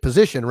leadership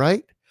position,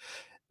 right?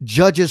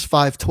 Judges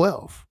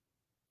 5:12.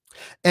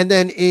 And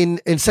then in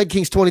 2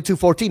 Kings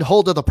 22:14,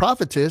 Huldah the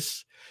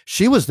prophetess,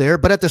 she was there,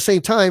 but at the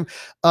same time,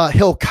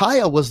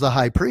 Hilkiah was the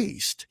high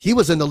priest. He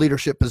was in the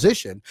leadership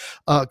position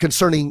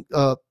concerning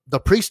the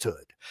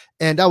priesthood.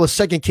 And that was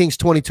 2 Kings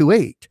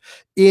 22:8.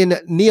 In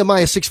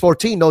Nehemiah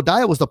 6:14,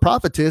 Noadiah was the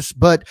prophetess,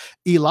 but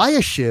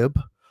Eliashib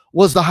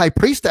was the high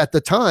priest at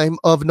the time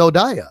of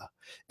Noadiah.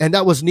 And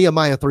that was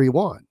Nehemiah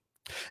 3:1.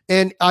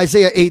 And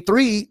Isaiah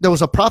 8:3, there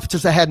was a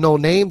prophetess that had no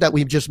name that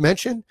we've just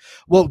mentioned.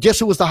 Well, guess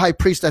who was the high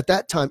priest at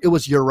that time? It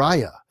was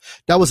Uriah.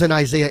 That was in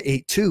Isaiah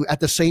 8:2 at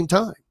the same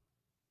time.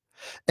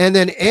 And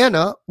then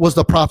Anna was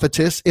the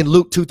prophetess in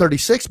Luke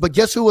 2:36. But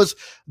guess who was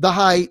the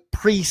high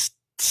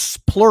priests,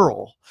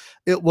 plural?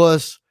 It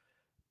was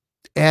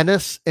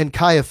Annas and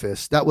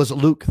Caiaphas. That was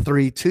Luke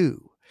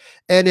 3:2.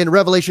 And in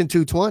Revelation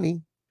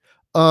 2:20,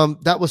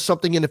 that was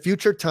something in the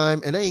future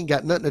time, and they ain't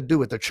got nothing to do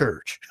with the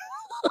church.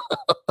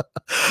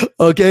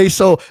 Okay,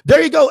 so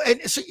there you go.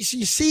 And so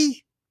you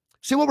see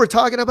what we're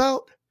talking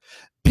about?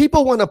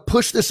 People want to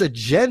push this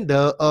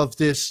agenda of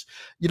this,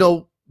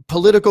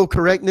 political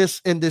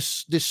correctness and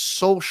this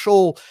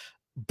social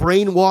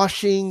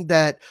brainwashing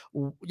that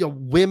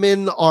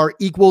women are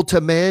equal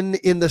to men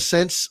in the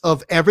sense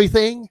of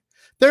everything.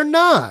 They're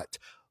not.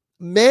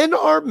 Men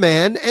are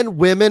men and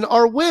women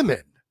are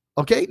women.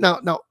 Okay, now,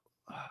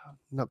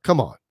 come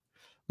on,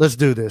 let's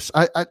do this.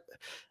 I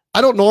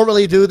don't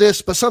normally do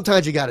this, but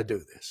sometimes you got to do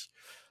this.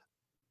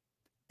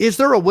 Is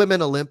there a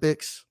Women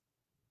Olympics?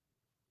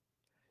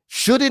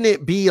 Shouldn't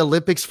it be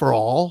Olympics for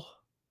all?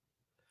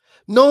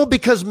 No,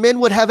 because men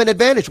would have an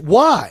advantage.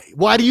 Why?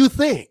 Why do you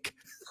think?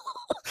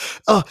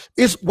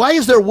 Why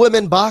is there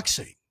women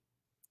boxing?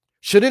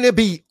 Shouldn't it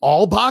be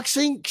all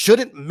boxing?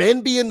 Shouldn't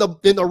men be in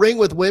the ring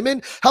with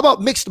women? How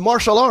about mixed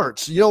martial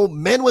arts?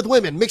 Men with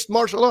women, mixed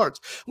martial arts.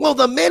 Well,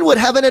 the men would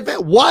have an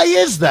advantage. Why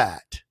is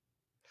that?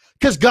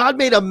 Because God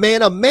made a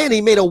man,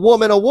 he made a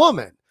woman.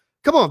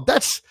 Come on,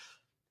 this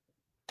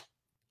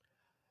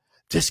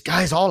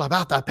guy's all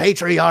about the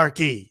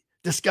patriarchy.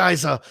 This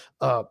guy's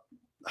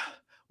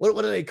what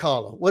do they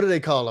call him? What do they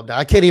call him now?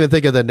 I can't even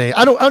think of the name.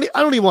 I don't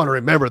even want to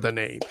remember the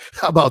name.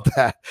 How about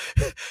that?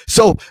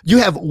 So you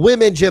have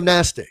women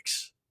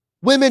gymnastics.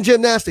 Women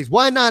gymnastics.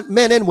 Why not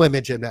men and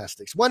women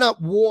gymnastics? Why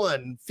not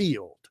one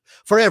field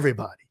for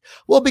everybody?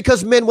 Well,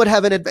 because men would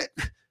have an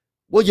advantage.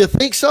 Well, you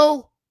think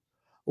so?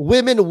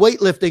 Women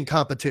weightlifting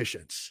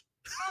competitions.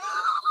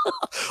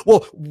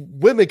 Well,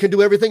 women can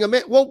do everything a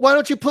man. Well, why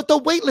don't you put the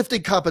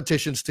weightlifting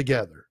competitions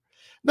together?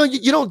 No,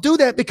 you don't do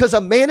that, because a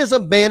man is a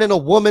man and a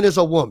woman is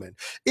a woman.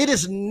 It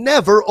is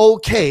never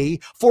okay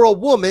for a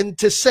woman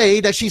to say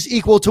that she's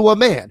equal to a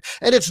man.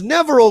 And it's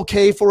never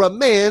okay for a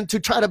man to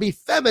try to be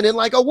feminine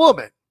like a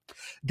woman.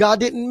 God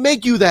didn't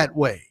make you that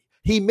way.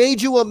 He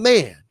made you a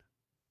man.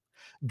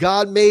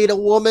 God made a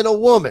woman a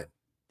woman.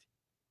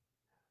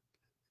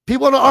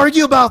 People want to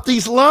argue about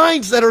these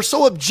lines that are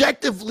so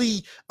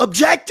objectively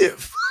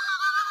objective.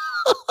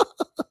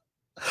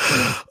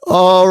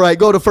 All right,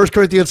 go to 1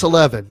 Corinthians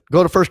 11.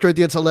 Go to 1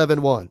 Corinthians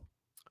 11:1.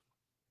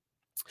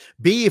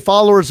 Be ye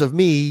followers of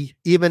me,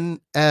 even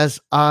as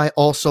I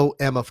also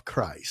am of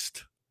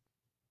Christ.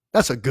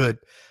 That's a good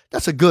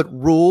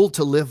rule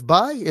to live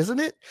by, isn't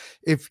it?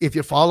 If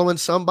you're following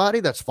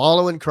somebody that's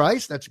following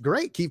Christ, that's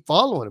great. Keep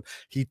following him.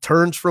 He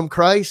turns from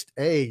Christ.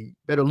 Hey,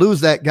 better lose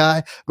that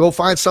guy. Go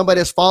find somebody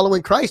that's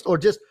following Christ, or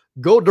just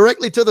go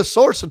directly to the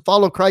source and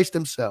follow Christ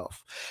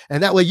himself.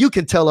 And that way you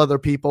can tell other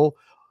people,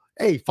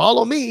 hey,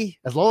 follow me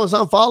as long as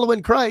I'm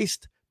following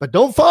Christ, but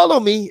don't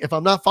follow me if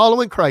I'm not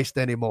following Christ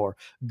anymore.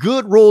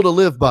 Good rule to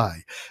live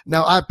by.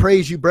 Now I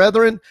praise you,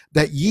 brethren,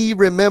 that ye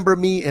remember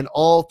me in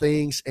all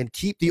things and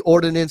keep the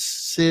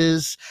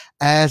ordinances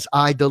as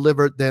I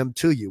delivered them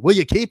to you. Will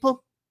you keep them?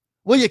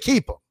 Will you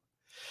keep them?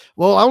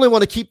 Well, I only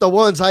want to keep the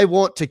ones I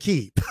want to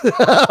keep.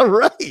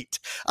 Right.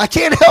 I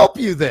can't help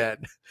you then.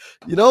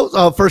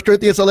 1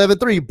 Corinthians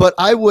 11:3, but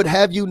I would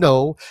have you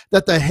know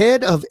that the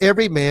head of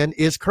every man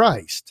is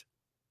Christ.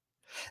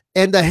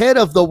 And the head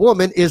of the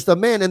woman is the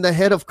man, and the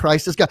head of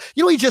Christ is God.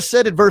 You know what he just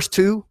said in verse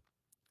 2?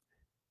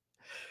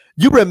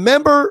 You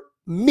remember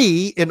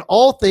me in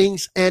all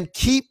things and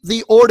keep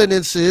the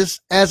ordinances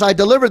as I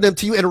deliver them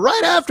to you. And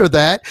right after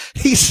that,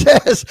 he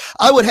says,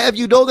 I would have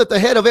you know that the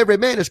head of every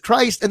man is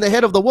Christ, and the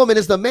head of the woman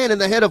is the man,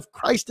 and the head of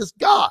Christ is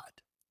God.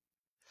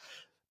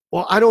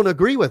 Well, I don't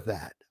agree with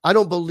that. I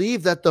don't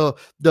believe that the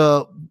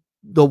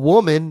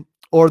woman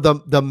or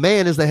the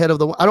man is the head of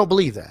the woman. I don't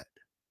believe that.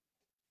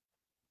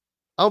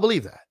 I don't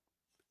believe that.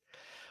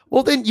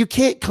 Well, then you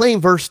can't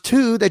claim verse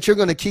 2 that you're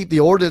going to keep the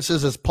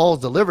ordinances as Paul's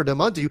delivered them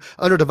unto you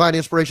under divine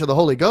inspiration of the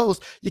Holy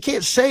Ghost. You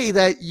can't say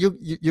that you're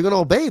going to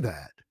obey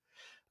that.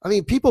 I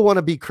mean, people want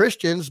to be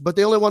Christians, but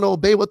they only want to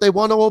obey what they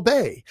want to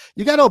obey.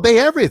 You got to obey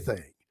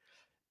everything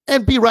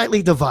and be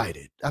rightly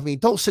divided. I mean,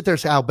 don't sit there and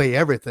say, I obey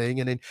everything.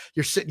 And then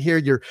you're sitting here,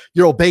 you're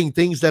obeying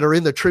things that are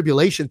in the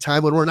tribulation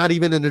time when we're not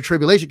even in the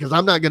tribulation, because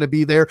I'm not going to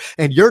be there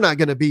and you're not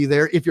going to be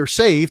there. If you're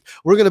saved,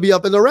 we're going to be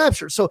up in the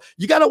rapture. So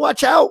you got to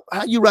watch out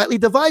how you rightly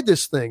divide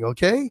this thing.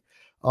 Okay.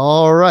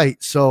 All right.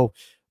 So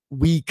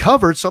we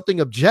covered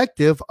something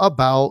objective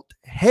about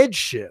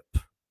headship,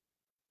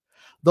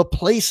 the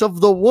place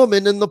of the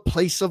woman and the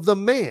place of the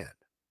man.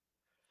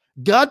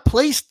 God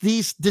placed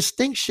these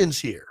distinctions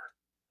here.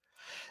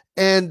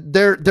 And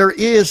there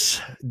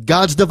is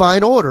God's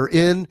divine order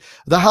in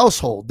the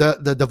household,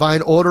 the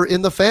divine order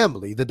in the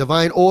family, the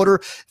divine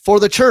order for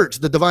the church,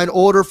 the divine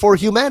order for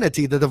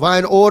humanity, the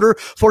divine order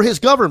for his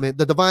government,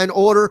 the divine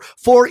order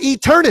for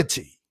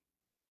eternity.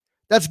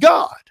 That's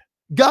God.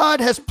 God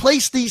has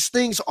placed these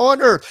things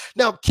on earth.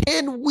 Now,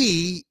 can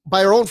we,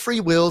 by our own free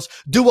wills,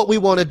 do what we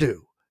want to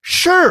do?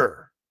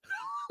 Sure.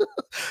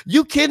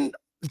 You can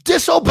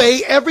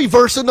disobey every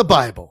verse in the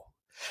Bible.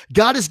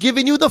 God has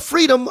given you the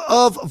freedom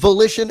of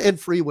volition and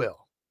free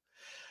will.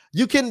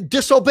 You can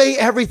disobey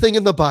everything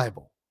in the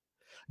Bible.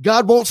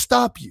 God won't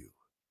stop you,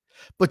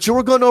 but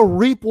you're going to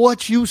reap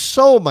what you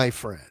sow, my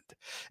friend.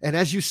 And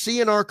as you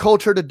see in our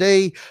culture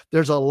today,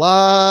 there's a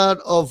lot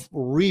of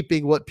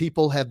reaping what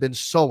people have been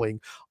sowing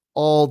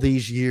all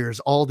these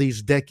years, all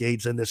these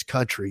decades in this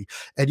country.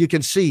 And you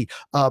can see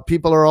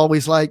people are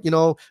always like,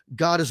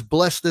 God has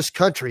blessed this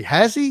country.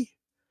 Has he?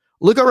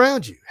 Look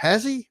around you.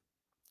 Has he?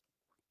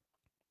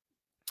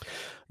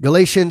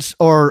 Galatians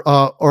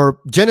or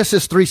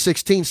Genesis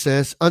 3:16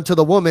 says, unto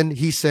the woman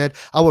he said,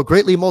 I will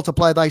greatly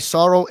multiply thy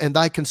sorrow and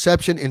thy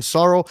conception in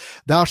sorrow.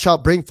 Thou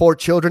shalt bring forth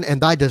children, and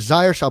thy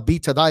desire shall be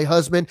to thy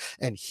husband,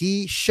 and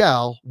he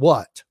shall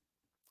what?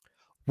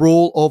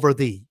 Rule over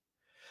thee.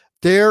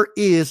 There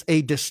is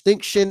a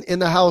distinction in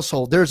the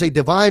household. There's a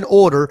divine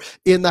order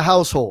in the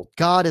household.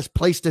 God has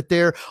placed it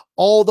there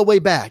all the way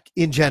back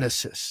in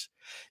Genesis.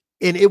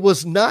 And it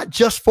was not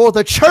just for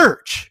the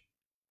church.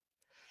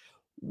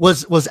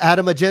 Was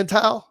Adam a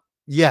Gentile?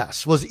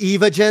 Yes. Was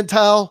Eve a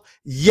Gentile?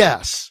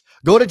 Yes.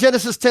 Go to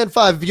Genesis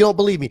 10:5 if you don't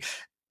believe me.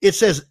 It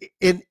says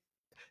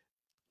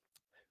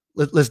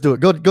let's do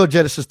it. Go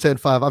Genesis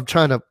 10:5. I'm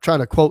trying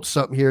to quote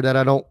something here that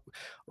I don't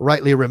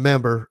rightly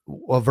remember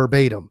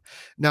verbatim.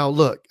 Now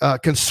look,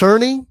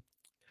 concerning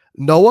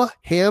Noah,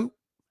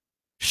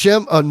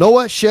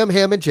 Shem,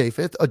 Ham, and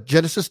Japheth,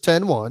 Genesis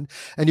 10:1,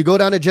 and you go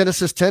down to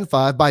Genesis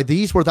 10:5. By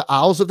these were the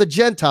isles of the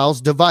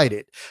Gentiles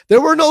divided.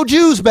 There were no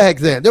Jews back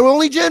then. There were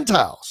only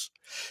Gentiles.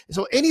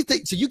 So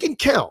you can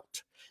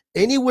count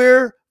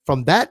anywhere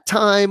from that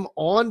time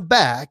on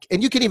back,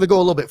 and you can even go a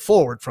little bit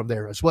forward from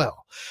there as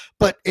well.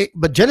 But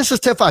Genesis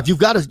 10:5, you've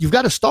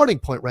got a starting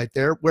point right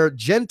there where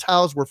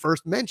Gentiles were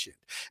first mentioned,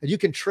 and you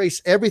can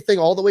trace everything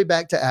all the way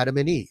back to Adam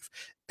and Eve.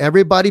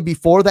 Everybody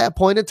before that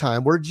point in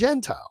time were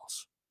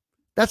Gentiles.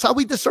 That's how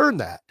we discern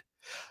that.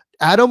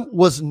 Adam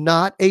was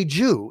not a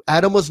Jew.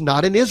 Adam was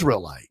not an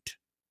Israelite.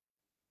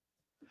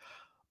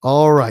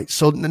 All right.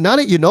 So now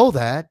that you know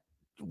that,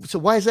 so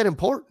why is that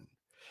important?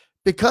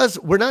 Because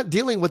we're not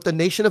dealing with the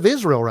nation of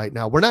Israel right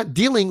now. We're not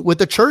dealing with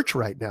the church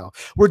right now.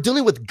 We're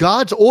dealing with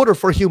God's order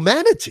for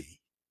humanity.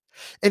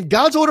 And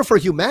God's order for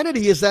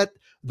humanity is that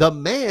the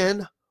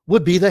man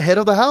would be the head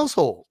of the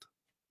household.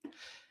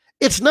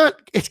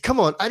 Come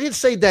on. I didn't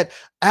say that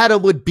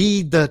Adam would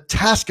be the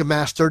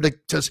taskmaster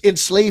to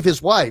enslave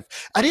his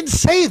wife. I didn't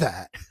say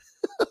that.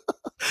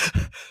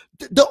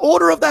 The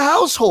order of the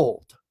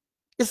household.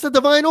 It's the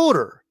divine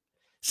order.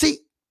 See,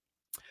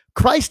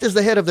 Christ is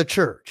the head of the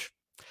church.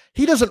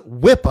 He doesn't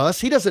whip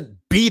us. He doesn't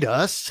beat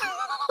us.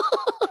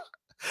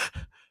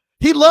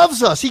 He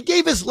loves us. He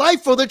gave his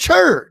life for the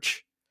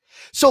church.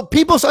 So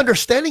people's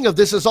understanding of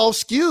this is all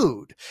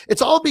skewed.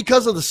 It's all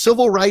because of the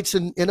civil rights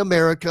in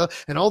America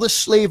and all this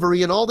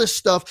slavery and all this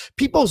stuff.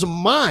 People's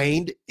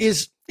mind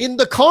is in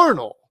the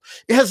carnal.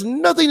 It has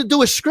nothing to do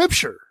with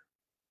scripture.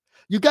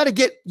 You got to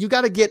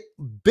get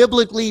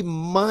biblically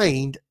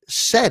mind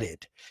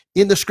setted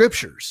in the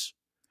scriptures.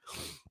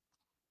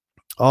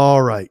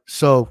 All right.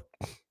 So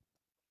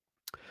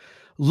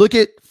look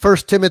at 1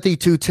 Timothy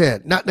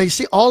 2:10. Now you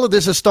see, all of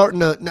this is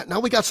starting to, now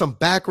we got some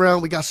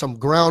background, we got some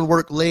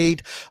groundwork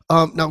laid.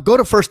 Now go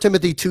to 1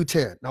 Timothy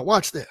 2:10. Now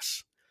watch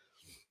this.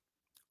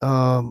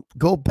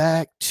 Go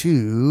back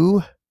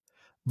to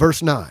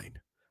verse 9.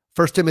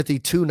 1 Timothy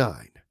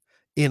 2:9.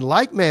 In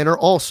like manner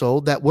also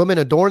that women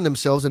adorn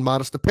themselves in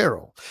modest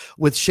apparel,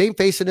 with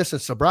shamefacedness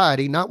and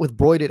sobriety, not with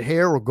broided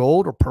hair or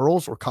gold or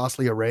pearls or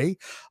costly array,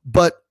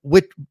 but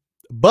which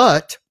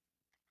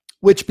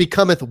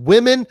becometh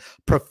women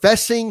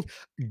professing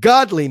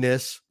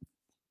godliness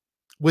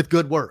with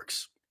good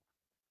works.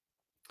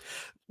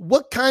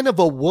 What kind of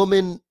a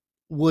woman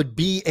would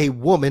be a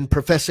woman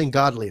professing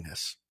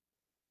godliness?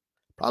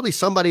 Probably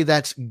somebody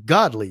that's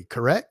godly,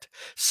 correct?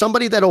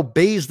 Somebody that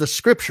obeys the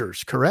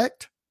scriptures,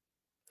 correct?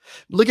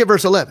 Look at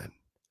verse 11.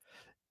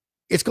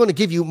 It's going to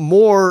give you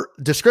more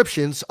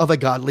descriptions of a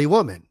godly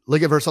woman.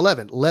 Look at verse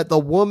 11. Let the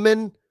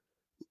woman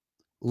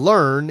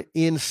learn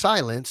in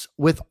silence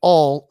with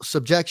all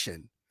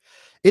subjection.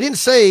 It didn't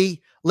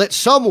say let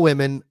some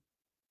women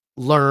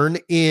learn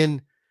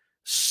in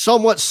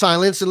somewhat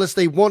silence unless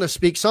they want to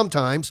speak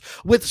sometimes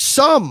with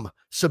some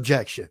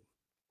subjection.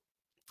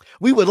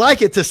 We would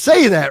like it to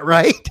say that,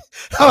 right?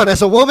 Oh, and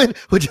as a woman,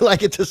 would you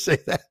like it to say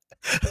that?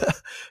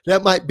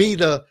 That might be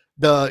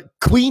the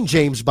Queen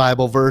James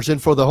Bible version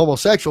for the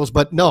homosexuals,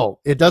 but no,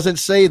 it doesn't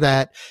say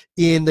that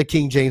in the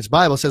King James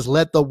Bible. It says,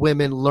 let the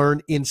women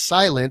learn in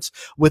silence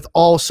with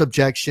all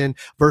subjection.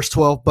 Verse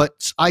 12,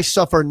 but I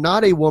suffer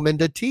not a woman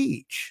to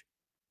teach,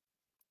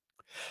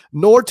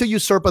 nor to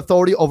usurp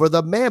authority over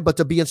the man, but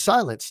to be in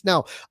silence.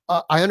 Now,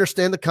 I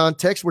understand the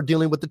context. We're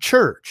dealing with the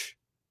church.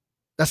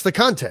 That's the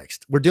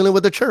context. We're dealing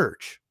with the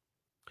church.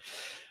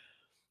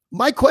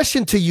 My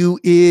question to you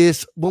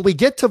is, when we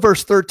get to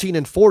verse 13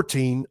 and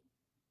 14,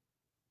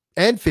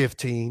 and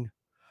 15,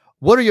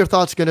 what are your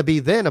thoughts going to be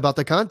then about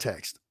the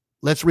context?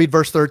 Let's read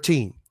verse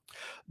 13.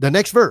 The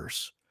next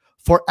verse.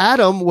 For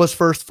Adam was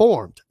first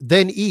formed,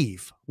 then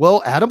Eve.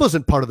 Well, Adam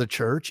wasn't part of the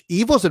church.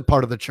 Eve wasn't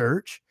part of the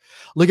church.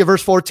 Look at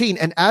verse 14.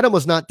 And Adam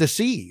was not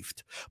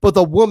deceived, but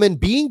the woman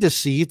being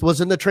deceived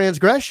was in the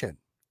transgression.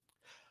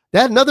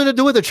 That had nothing to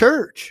do with the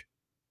church.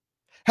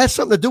 It has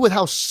something to do with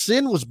how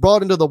sin was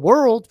brought into the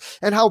world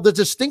and how the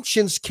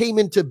distinctions came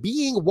into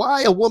being,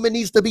 why a woman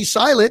needs to be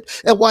silent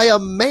and why a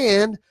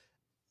man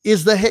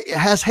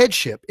has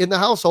headship in the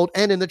household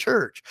and in the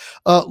church.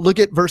 Look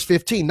at verse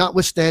 15.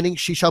 Notwithstanding,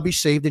 she shall be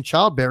saved in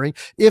childbearing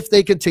if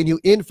they continue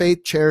in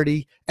faith,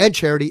 charity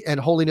and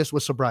holiness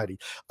with sobriety.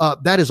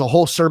 That is a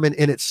whole sermon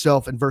in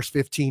itself. In verse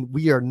 15,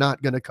 we are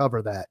not going to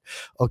cover that.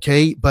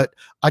 Okay. But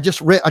I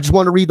just want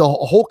to read the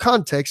whole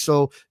context.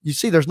 So you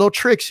see, there's no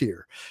tricks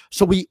here.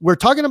 So we're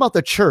talking about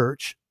the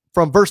church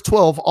from verse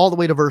 12 all the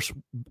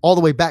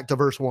way back to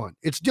verse 1.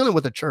 It's dealing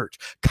with the church,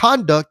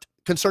 conduct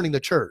concerning the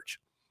church.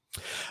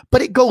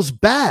 But it goes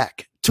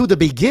back to the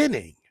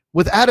beginning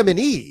with Adam and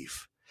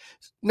Eve.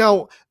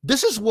 Now,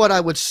 this is what I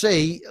would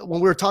say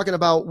when we're talking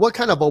about what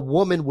kind of a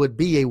woman would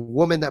be a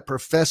woman that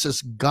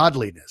professes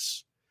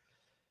godliness.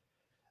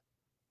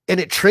 And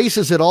it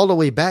traces it all the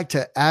way back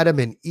to Adam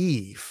and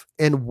Eve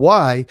and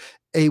why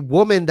a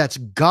woman that's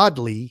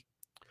godly,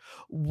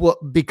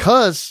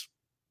 because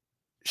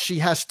she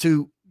has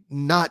to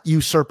not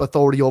usurp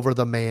authority over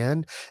the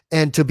man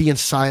and to be in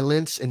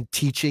silence and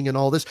teaching and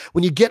all this.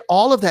 When you get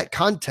all of that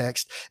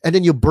context and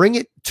then you bring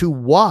it to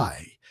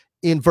why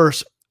in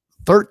verse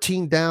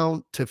 13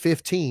 down to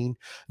 15,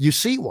 you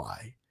see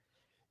why.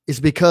 It's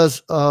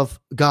because of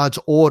God's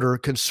order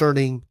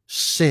concerning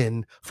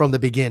sin from the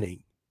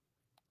beginning.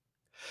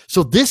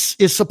 So this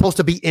is supposed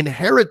to be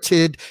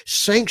inherited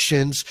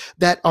sanctions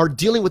that are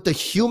dealing with the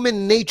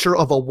human nature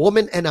of a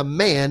woman and a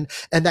man,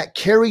 and that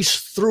carries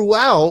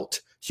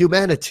throughout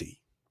humanity,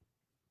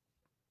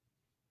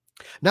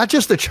 not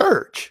just the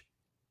church.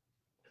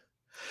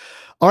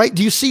 All right.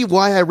 Do you see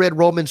why I read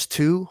Romans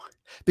 2?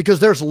 because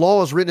there's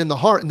laws written in the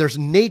heart and there's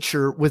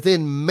nature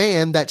within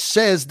man that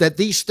says that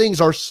these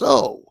things are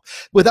so,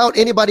 without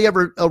anybody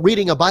ever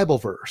reading a Bible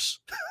verse.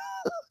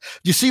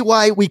 Do you see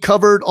why we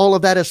covered all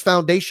of that as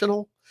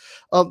foundational?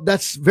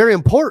 That's very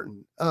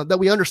important, that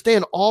we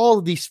understand all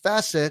of these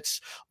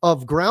facets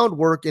of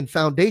groundwork and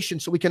foundation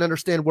so we can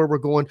understand where we're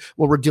going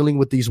when we're dealing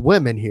with these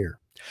women here.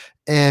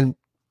 And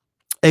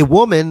a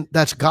woman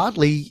that's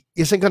godly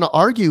isn't going to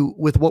argue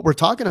with what we're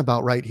talking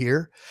about right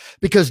here,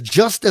 because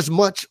just as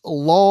much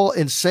law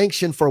and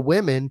sanction for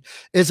women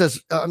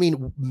is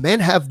men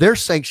have their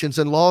sanctions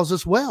and laws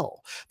as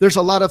well. There's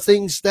a lot of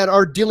things that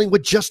are dealing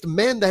with just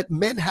men that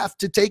men have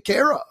to take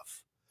care of.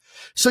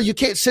 So you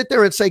can't sit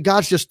there and say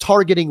God's just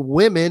targeting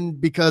women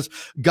because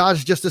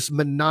God's just this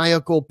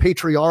maniacal,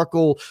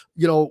 patriarchal,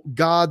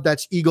 God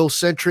that's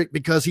egocentric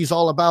because he's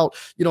all about,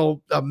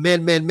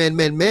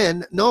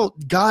 men. No,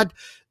 God,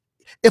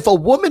 if a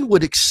woman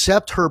would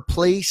accept her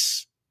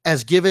place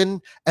as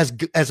given,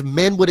 as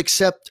men would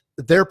accept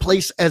their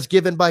place as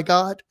given by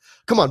God,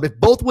 come on, if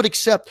both would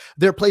accept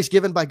their place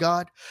given by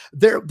God,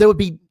 there would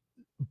be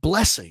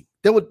blessing.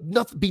 There would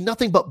be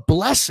nothing but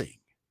blessing.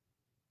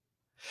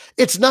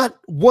 It's not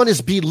one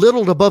is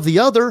belittled above the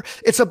other.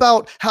 It's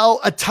about how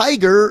a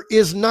tiger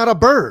is not a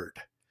bird.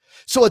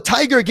 So a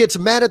tiger gets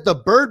mad at the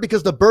bird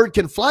because the bird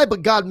can fly,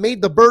 but God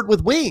made the bird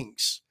with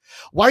wings.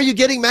 Why are you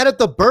getting mad at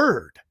the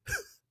bird?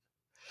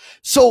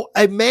 So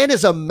a man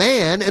is a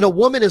man and a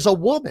woman is a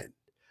woman.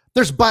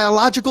 There's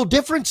biological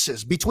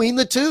differences between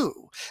the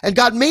two. And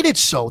God made it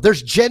so.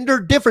 There's gender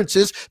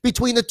differences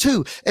between the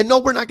two. And no,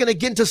 we're not going to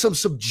get into some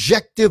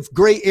subjective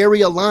gray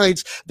area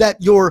lines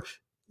that your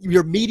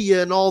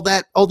media and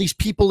all these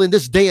people in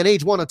this day and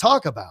age want to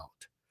talk about.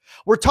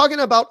 We're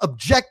talking about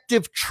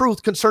objective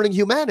truth concerning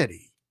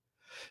humanity.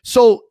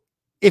 So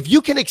if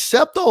you can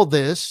accept all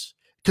this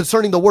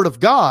concerning the word of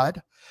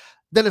God,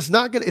 then it's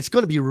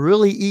going to be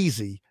really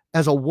easy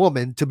as a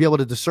woman to be able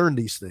to discern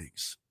these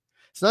things.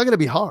 It's not going to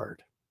be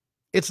hard.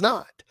 It's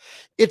not.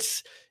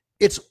 It's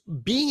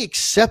being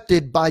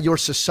accepted by your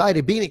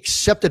society, being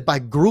accepted by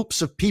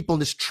groups of people in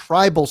this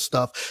tribal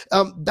stuff.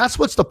 That's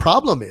what's the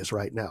problem is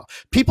right now.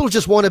 People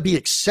just want to be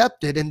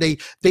accepted, and they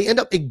end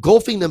up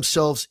engulfing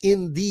themselves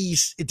in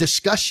these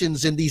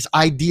discussions, in these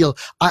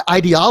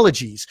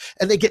ideologies,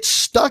 and they get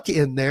stuck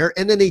in there,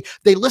 and then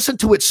they listen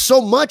to it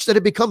so much that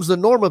it becomes the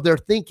norm of their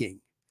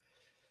thinking.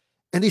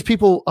 And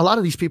a lot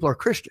of these people are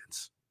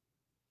Christians.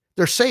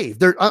 They're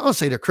saved. I don't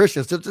say they're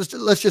Christians.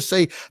 Let's just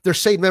say they're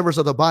saved members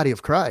of the body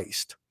of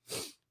Christ.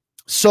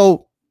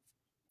 So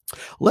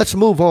let's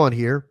move on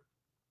here.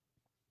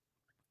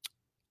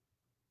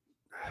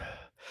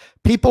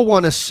 People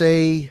want to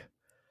say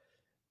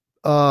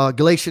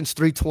Galatians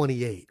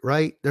 3:28,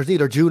 right? There's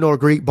neither Jew nor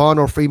Greek, bond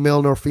nor free,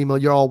 male nor female.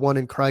 You're all one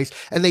in Christ.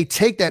 And they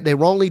take that, they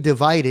wrongly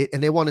divide it,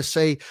 and they want to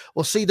say,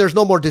 well, see, there's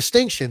no more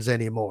distinctions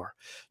anymore.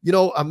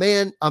 A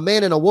man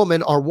and a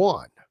woman are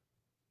one.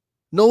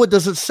 No, it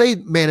doesn't say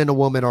man and a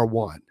woman are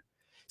one.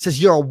 It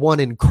says you're one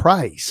in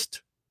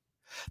Christ.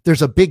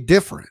 There's a big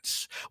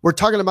difference. We're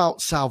talking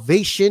about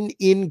salvation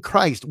in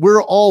Christ.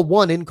 We're all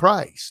one in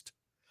Christ.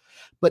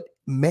 But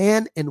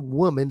man and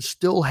woman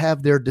still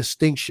have their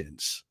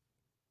distinctions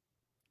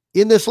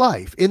in this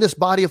life, in this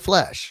body of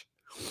flesh.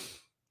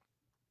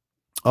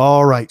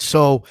 All right.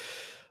 So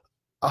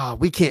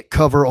we can't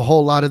cover a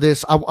whole lot of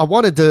this. I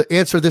wanted to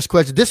answer this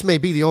question. This may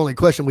be the only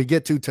question we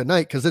get to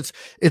tonight because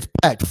it's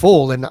packed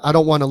full and I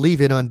don't want to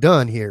leave it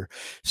undone here.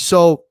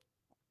 So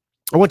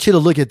I want you to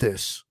look at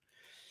this.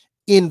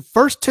 In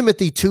 1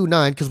 Timothy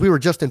 2:9, because we were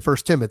just in 1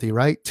 Timothy,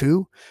 right?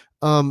 2.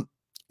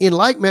 In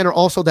like manner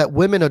also that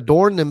women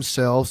adorn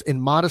themselves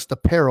in modest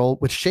apparel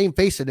with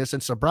shamefacedness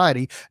and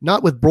sobriety,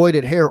 not with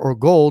broided hair or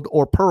gold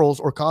or pearls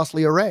or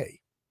costly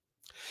array.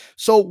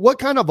 So what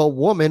kind of a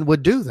woman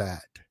would do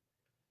that?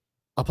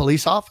 A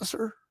police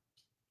officer?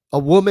 A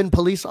woman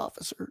police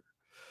officer?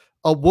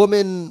 A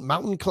woman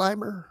mountain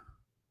climber?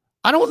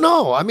 I don't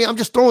know. I mean, I'm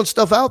just throwing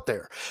stuff out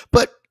there.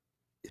 But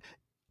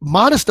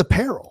modest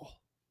apparel,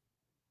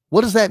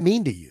 what does that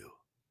mean to you?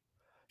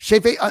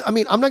 I'm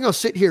not going to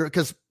sit here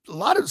because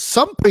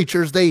some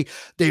preachers, they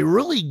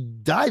really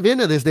dive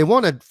into this. They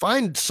want to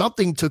find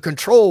something to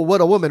control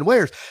what a woman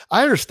wears.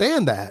 I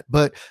understand that,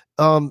 but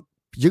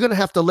you're going to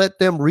have to let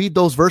them read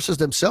those verses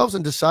themselves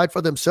and decide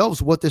for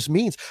themselves what this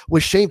means.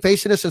 With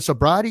shamefacedness and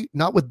sobriety,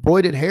 not with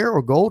broided hair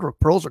or gold or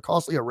pearls or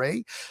costly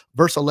array.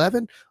 Verse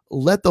 11,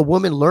 let the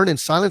woman learn in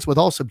silence with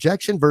all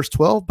subjection. Verse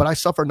 12, but I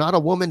suffer not a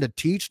woman to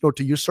teach nor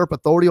to usurp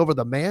authority over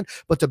the man,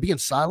 but to be in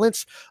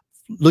silence.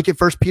 Look at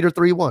 1 Peter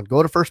 3:1.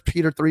 Go to 1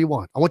 Peter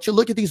 3:1. I want you to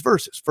look at these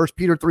verses. 1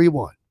 Peter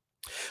 3:1.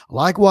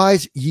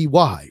 Likewise, ye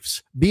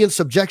wives, be in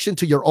subjection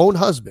to your own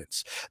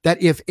husbands,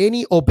 that if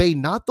any obey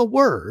not the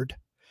word,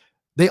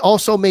 they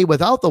also may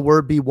without the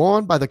word be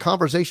won by the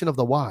conversation of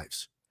the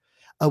wives.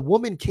 A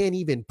woman can't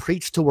even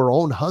preach to her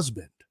own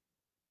husband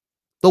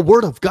the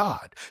word of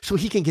God so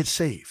he can get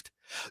saved.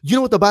 You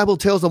know what the Bible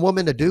tells a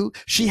woman to do?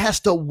 She has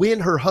to win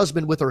her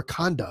husband with her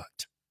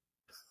conduct.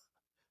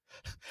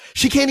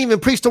 She can't even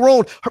preach to her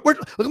own.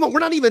 We're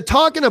not even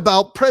talking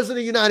about President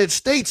of the United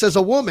States as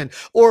a woman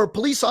or a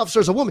police officer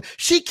as a woman.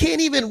 She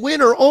can't even win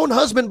her own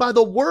husband by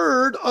the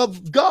word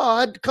of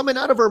God coming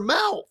out of her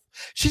mouth.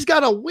 She's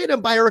got to win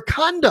him by her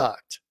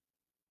conduct.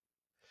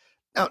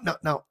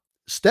 Now,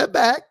 step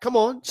back. Come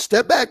on,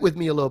 step back with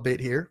me a little bit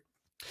here.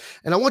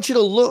 And I want you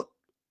to look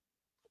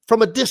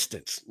from a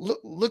distance.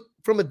 Look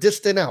from a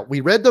distance out. We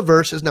read the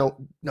verses. Now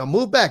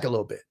move back a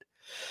little bit.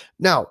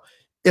 Now,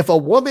 if a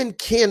woman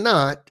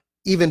cannot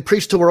even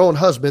preach to her own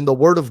husband the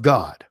word of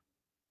God,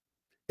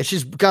 and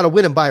she's got to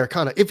win him by her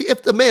conduct.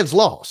 If the man's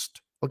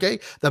lost, okay,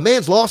 the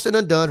man's lost and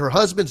undone, her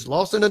husband's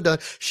lost and undone,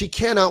 she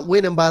cannot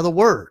win him by the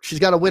word. She's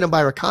got to win him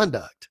by her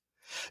conduct.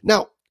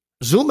 Now,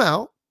 zoom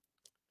out.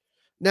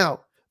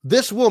 Now,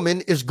 this woman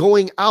is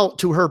going out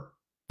to her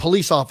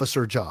police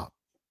officer job,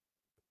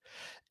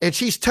 and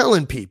she's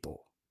telling people,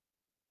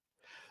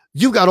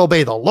 you got to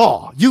obey the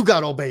law. You got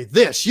to obey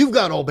this. You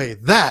got to obey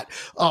that.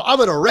 I'm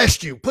going to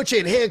arrest you, put you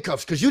in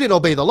handcuffs because you didn't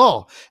obey the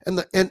law.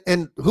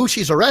 And who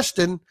she's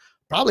arresting,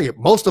 probably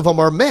most of them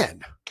are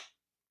men.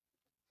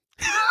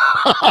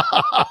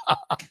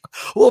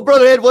 Well,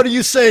 Brother Ed, what are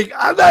you saying?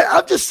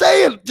 I'm just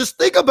saying, just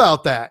think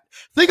about that.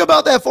 Think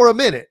about that for a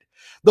minute.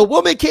 The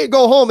woman can't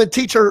go home and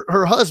teach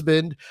her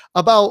husband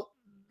about,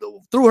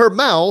 through her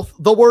mouth,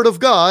 the word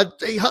of God.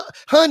 Hey,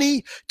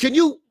 honey, can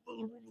you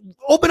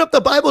open up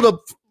the Bible to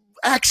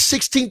Acts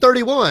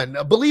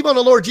 16:31, believe on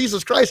the Lord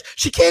Jesus Christ?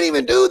 She can't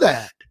even do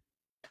that.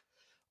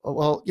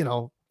 Well,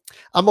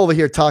 I'm over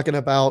here talking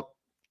about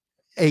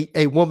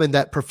a woman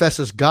that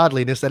professes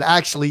godliness, that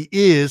actually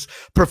is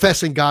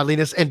professing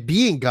godliness and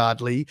being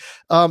godly.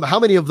 How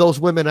many of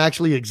those women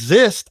actually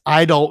exist?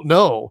 I don't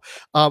know.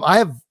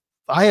 I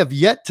have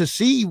yet to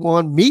see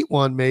one, meet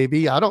one,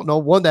 maybe. I don't know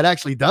one that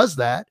actually does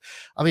that.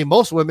 I mean,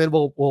 most women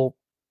will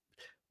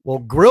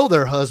grill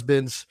their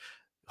husbands.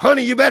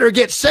 Honey, you better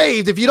get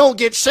saved. If you don't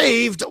get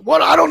saved,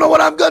 I don't know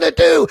what I'm going to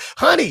do.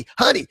 Honey,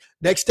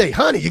 next day,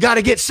 honey, you got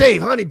to get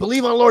saved. Honey,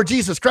 believe on the Lord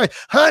Jesus Christ.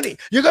 Honey,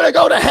 you're going to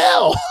go to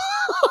hell.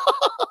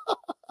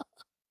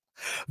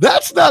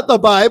 That's not the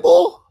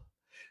Bible.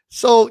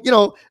 So,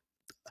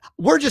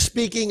 we're just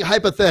speaking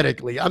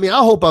hypothetically. I mean,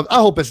 I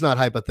hope it's not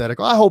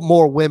hypothetical. I hope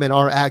more women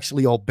are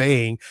actually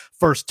obeying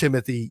 1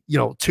 Timothy,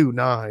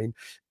 2:9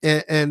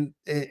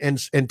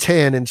 and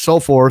 10 and so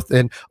forth,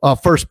 and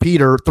 1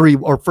 Peter 3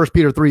 or 1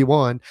 Peter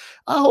 3:1.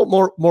 I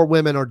hope more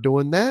women are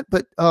doing that.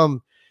 But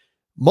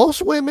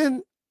most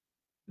women,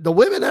 the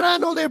women that I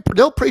know,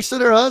 they'll preach to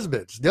their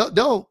husbands.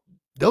 They'll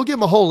give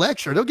them a whole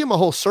lecture. They'll give them a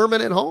whole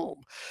sermon at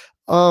home.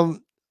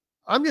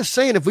 I'm just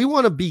saying, if we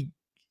want to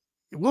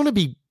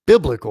be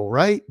biblical,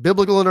 right?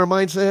 Biblical in our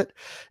mindset.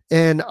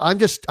 And I'm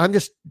just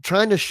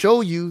trying to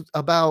show you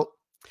about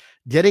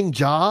getting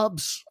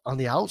jobs on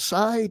the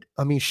outside.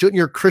 I mean, shouldn't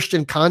your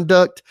Christian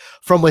conduct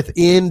from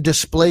within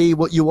display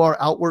what you are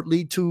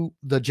outwardly to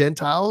the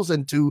Gentiles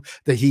and to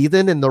the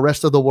heathen and the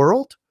rest of the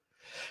world?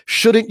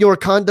 Shouldn't your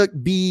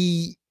conduct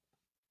be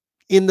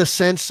in the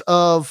sense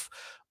of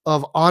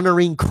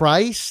honoring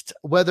Christ,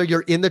 whether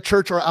you're in the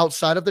church or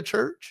outside of the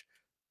church?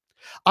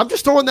 I'm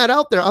just throwing that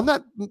out there. I'm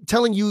not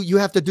telling you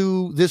have to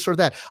do this or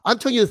that. I'm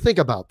telling you to think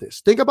about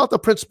this. Think about the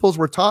principles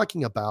we're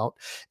talking about,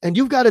 and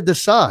you've got to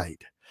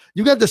decide.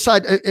 You've got to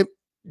decide,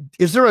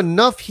 is there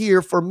enough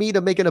here for me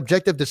to make an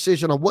objective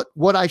decision on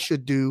what I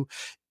should do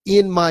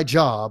in my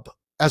job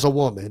as a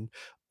woman?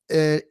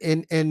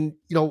 And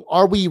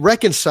are we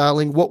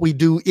reconciling what we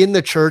do in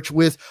the church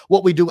with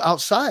what we do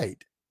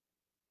outside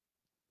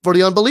for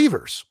the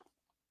unbelievers?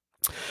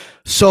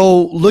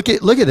 So look at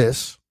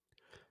this.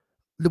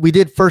 We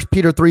did 1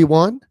 Peter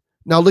 3:1.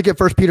 Now look at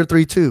 1 Peter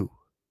 3:2.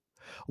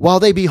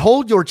 While they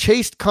behold your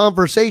chaste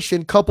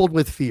conversation coupled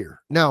with fear.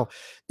 Now,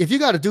 if you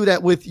got to do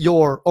that with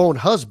your own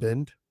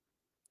husband,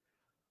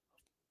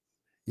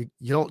 you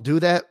don't do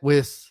that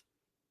with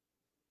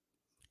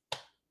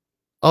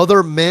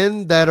other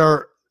men that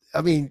are,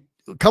 I mean,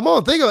 come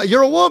on, think about it.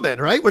 You're a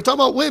woman, right? We're talking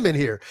about women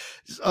here.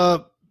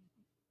 Come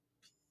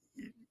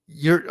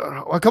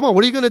on,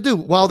 what are you going to do?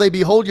 While they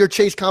behold your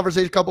chaste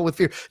conversation coupled with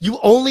fear. You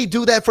only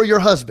do that for your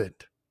husband.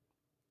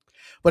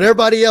 But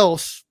everybody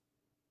else,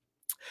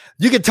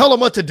 you can tell them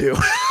what to do.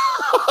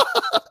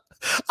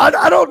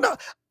 I don't know.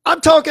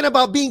 I'm talking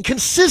about being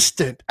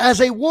consistent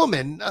as a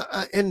woman.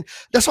 And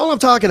that's all I'm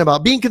talking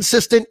about. Being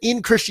consistent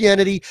in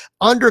Christianity,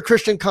 under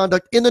Christian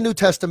conduct in the New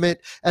Testament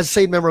as a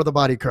saved member of the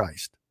body of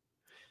Christ.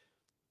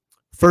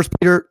 1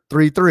 Peter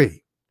 3:3.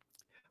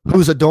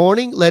 Whose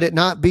adorning, let it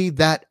not be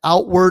that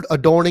outward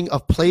adorning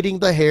of plaiting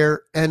the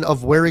hair and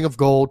of wearing of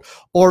gold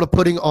or the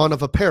putting on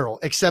of apparel,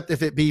 except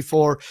if it be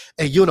for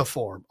a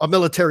uniform, a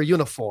military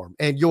uniform,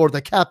 and you're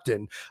the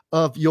captain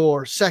of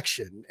your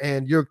section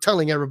and you're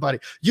telling everybody,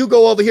 you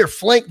go over here,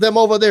 flank them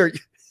over there.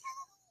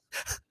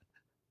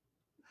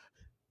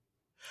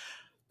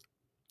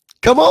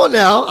 Come on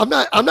now.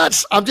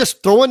 I'm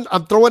just throwing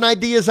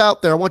ideas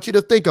out there. I want you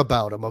to think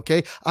about them.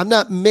 Okay. I'm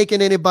not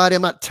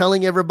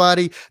telling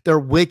everybody they're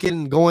wicked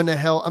and going to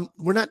hell.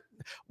 We're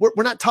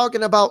not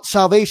talking about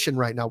salvation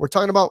right now. We're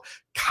talking about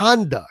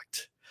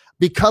conduct.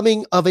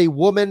 becoming of a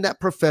woman that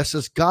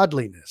professes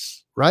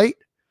godliness, right?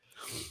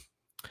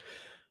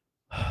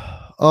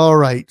 All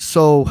right.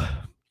 So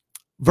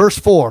verse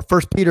 4,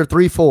 1 Peter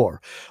 3:4.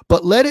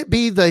 But let it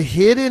be the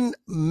hidden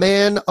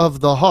man of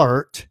the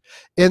heart,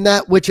 in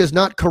that which is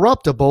not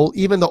corruptible,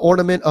 even the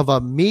ornament of a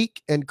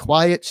meek and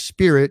quiet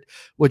spirit,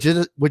 which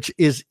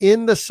is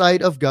in the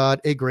sight of God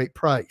a great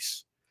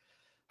price.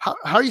 How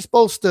are you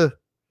supposed to,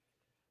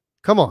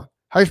 come on,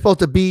 how are you supposed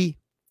to be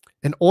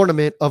an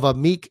ornament of a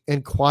meek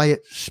and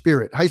quiet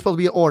spirit? How are you supposed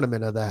to be an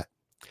ornament of that?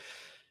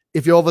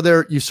 If you're over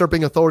there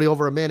usurping authority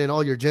over a man in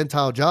all your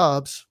Gentile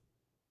jobs.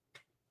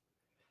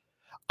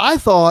 I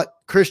thought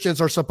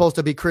Christians are supposed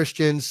to be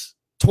Christians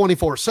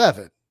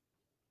 24/7.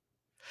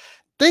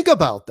 Think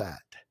about that.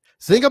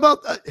 Think about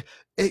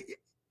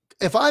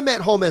if I'm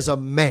at home as a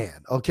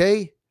man,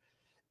 okay,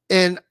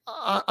 and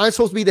I'm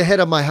supposed to be the head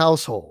of my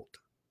household,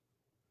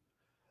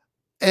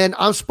 and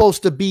I'm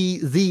supposed to be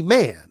the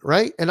man,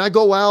 right? And I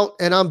go out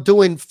and I'm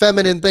doing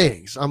feminine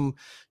things. I'm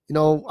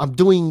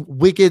doing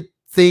wicked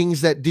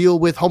things that deal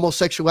with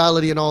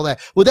homosexuality and all that.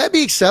 Would that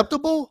be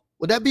acceptable?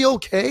 Would that be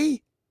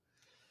okay?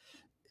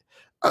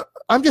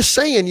 I'm just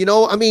saying,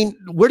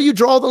 where do you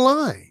draw the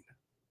line?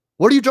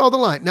 Where do you draw the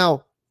line?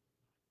 Now,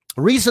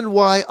 reason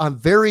why I'm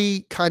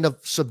very kind of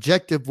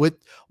subjective with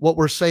what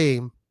we're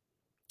saying,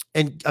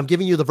 and I'm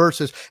giving you the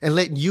verses and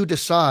letting you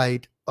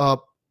decide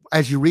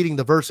as you're reading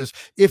the verses,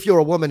 if you're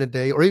a woman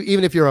today, or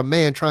even if you're a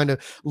man trying to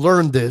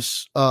learn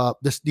these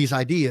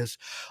ideas,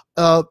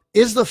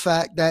 is the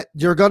fact that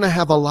you're going to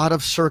have a lot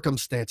of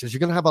circumstances. You're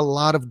going to have a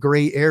lot of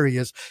gray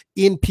areas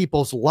in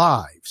people's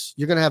lives.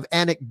 You're going to have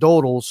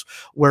anecdotals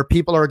where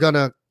people are going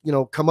to,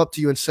 come up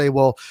to you and say,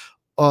 well,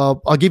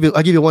 I'll give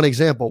you one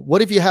example.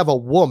 What if you have a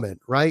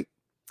woman, right?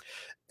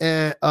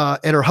 And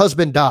her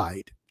husband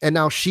died, and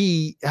now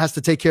she has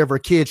to take care of her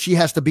kids. She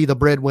has to be the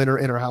breadwinner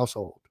in her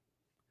household.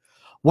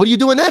 What do you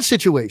do in that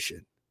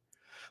situation?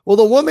 Well,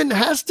 the woman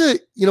has to,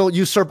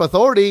 usurp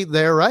authority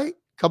there, right?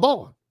 Come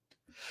on.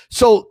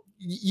 So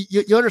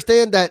you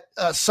understand that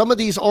some of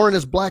these aren't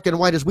as black and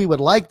white as we would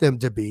like them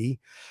to be,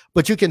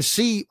 but you can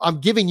see I'm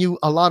giving you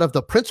a lot of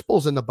the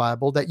principles in the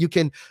Bible that you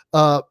can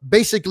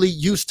basically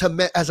use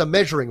as a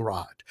measuring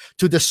rod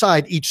to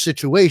decide each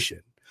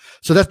situation.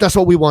 So that's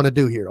what we want to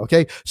do here.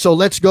 Okay. So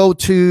let's go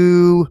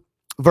to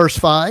verse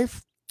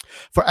 5.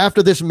 For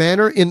after this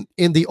manner in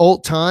the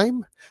old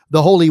time,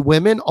 the holy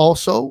women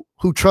also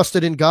who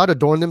trusted in God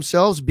adorned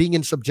themselves, being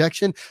in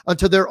subjection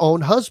unto their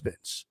own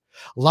husbands.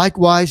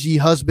 Likewise, ye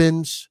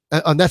husbands,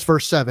 and that's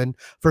verse 7,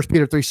 1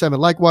 Peter 3:7.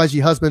 Likewise, ye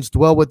husbands,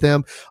 dwell with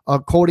them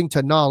according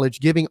to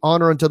knowledge, giving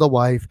honor unto the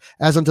wife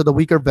as unto the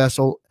weaker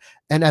vessel,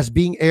 and as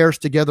being heirs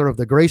together of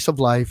the grace of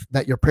life,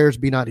 that your prayers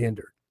be not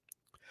hindered.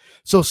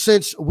 So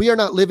since we are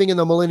not living in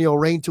the millennial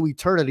reign to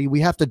eternity,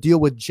 we have to deal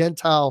with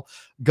Gentile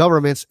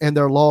governments and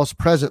their laws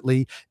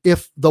presently.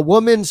 If the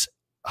woman's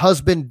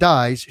husband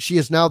dies, she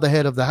is now the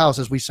head of the house,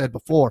 as we said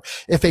before.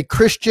 If a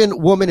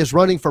Christian woman is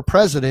running for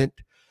president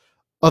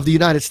of the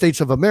United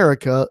States of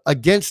America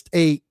against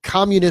a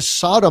communist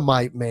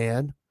sodomite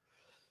man,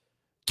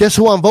 guess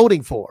who I'm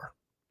voting for?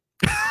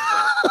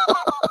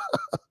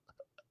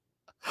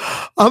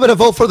 I'm going to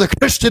vote for the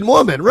Christian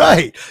woman,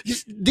 right?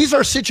 These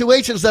are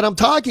situations that I'm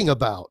talking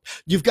about.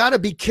 You've got to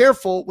be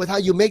careful with how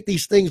you make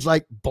these things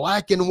like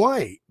black and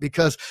white,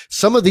 because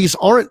some of these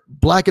aren't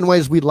black and white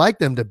as we'd like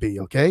them to be,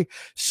 okay?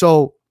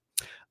 So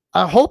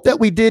I hope that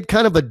we did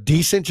kind of a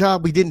decent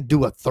job. We didn't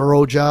do a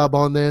thorough job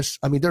on this.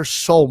 I mean, there's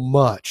so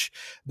much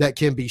that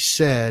can be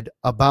said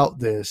about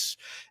this.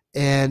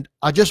 And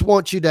I just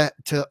want you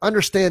to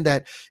understand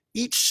that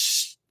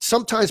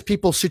sometimes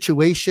people's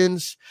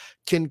situations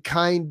can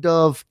kind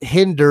of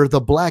hinder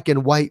the black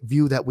and white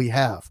view that we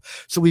have.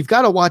 So we've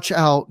got to watch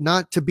out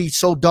not to be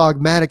so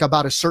dogmatic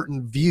about a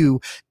certain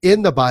view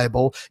in the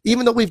Bible,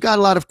 even though we've got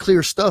a lot of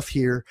clear stuff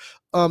here.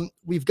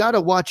 We've got to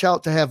watch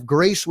out to have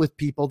grace with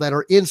people that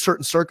are in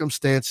certain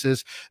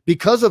circumstances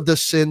because of the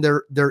sin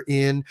they're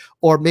in,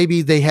 or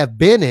maybe they have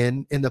been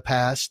in the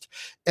past,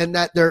 and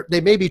that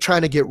they may be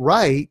trying to get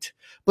right,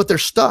 but they're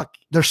stuck.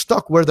 They're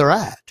stuck where they're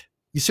at.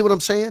 You see what I'm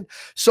saying?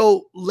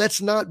 So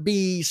let's not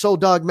be so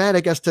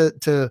dogmatic as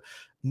to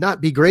not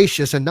be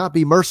gracious and not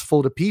be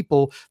merciful to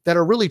people that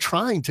are really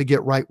trying to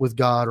get right with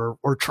God,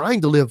 or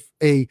trying to live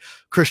a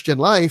Christian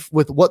life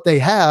with what they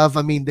have.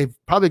 I mean, they've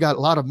probably got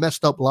a lot of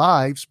messed up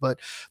lives, but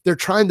they're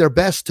trying their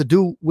best to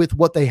do with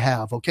what they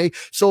have. Okay.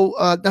 So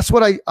that's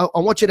what I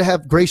want you to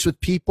have grace with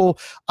people.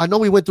 I know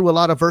we went through a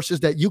lot of verses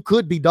that you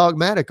could be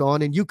dogmatic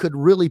on, and you could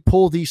really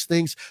pull these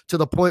things to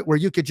the point where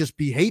you could just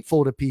be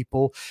hateful to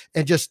people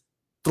and just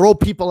throw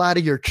people out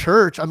of your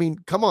church. I mean,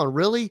 come on,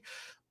 really?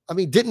 I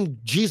mean,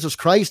 didn't Jesus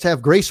Christ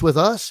have grace with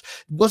us?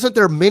 Wasn't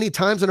there many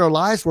times in our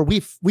lives where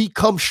we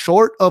come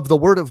short of the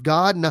word of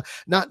God,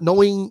 not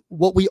knowing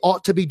what we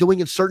ought to be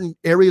doing in certain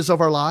areas of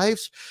our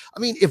lives?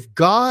 I mean, if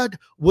God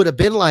would have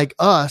been like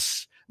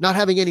us, not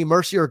having any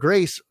mercy or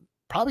grace,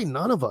 probably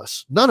none of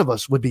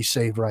us would be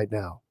saved right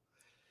now.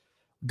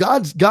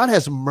 God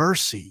has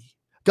mercy.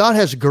 God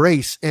has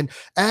grace. And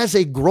as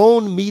a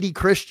grown, meaty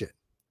Christian,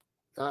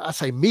 I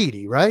say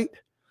meaty, right?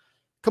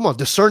 Come on,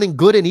 discerning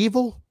good and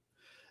evil.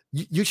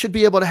 You should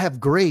be able to have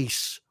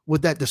grace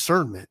with that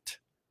discernment.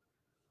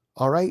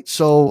 All right.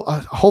 So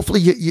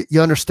hopefully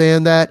you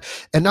understand that.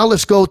 And now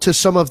let's go to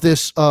some of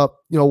this,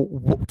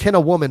 can a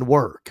woman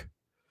work?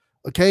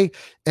 Okay.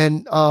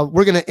 And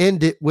we're going to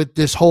end it with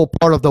this whole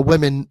part of the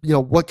women,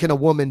 what can a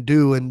woman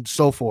do and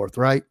so forth,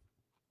 right?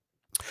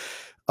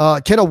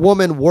 Can a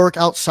woman work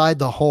outside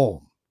the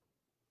home?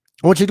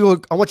 I want you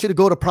to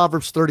go to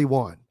Proverbs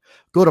 31.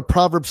 Go to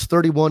Proverbs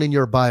 31 in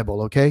your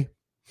Bible, okay?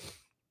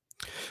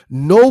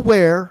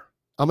 Nowhere,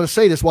 I'm going to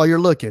say this while you're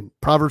looking,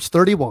 Proverbs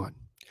 31.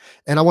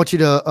 And I want you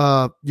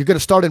to, you're going to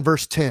start in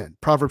verse 10,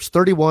 Proverbs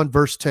 31,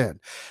 verse 10.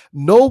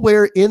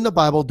 Nowhere in the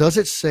Bible does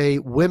it say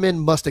women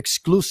must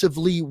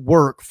exclusively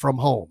work from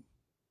home.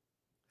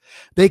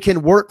 They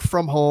can work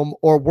from home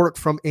or work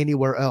from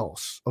anywhere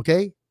else,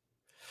 okay?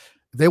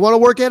 If they want to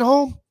work at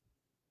home,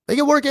 they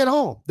can work at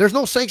home. There's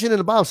no sanction in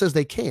the Bible that says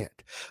they can't.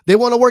 They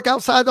want to work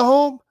outside the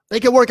home, they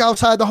can work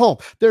outside the home.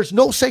 There's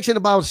no sanction in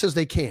the Bible that says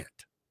they can't.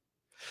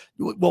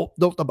 Well,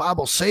 don't the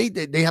Bible say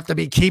that they have to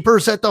be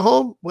keepers at the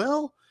home?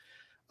 Well,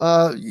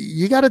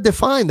 you got to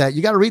define that.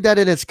 You got to read that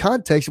in its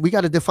context. We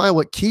got to define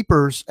what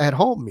keepers at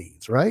home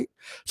means, right?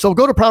 So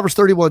go to Proverbs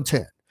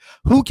 31:10.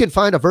 Who can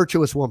find a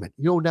virtuous woman?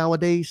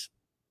 Nowadays,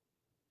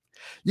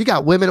 you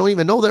got women don't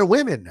even know they're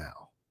women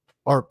now,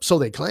 or so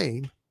they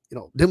claim.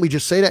 Didn't we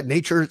just say that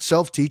nature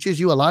itself teaches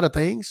you a lot of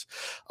things?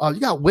 You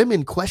got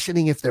women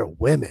questioning if they're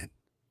women.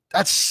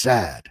 That's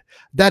sad.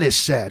 That is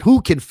sad.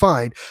 Who can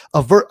find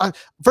a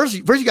first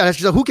you got to ask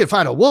yourself, who can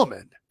find a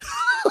woman?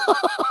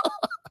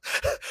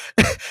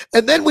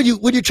 And then when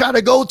you try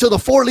to go to the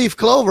four-leaf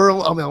clover,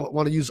 I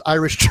want to use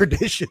Irish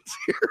traditions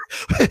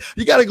here.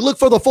 You got to look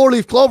for the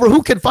four-leaf clover.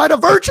 Who can find a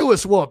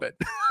virtuous woman?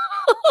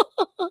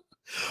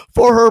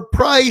 For her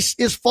price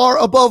is far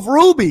above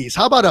rubies.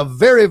 How about a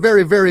very,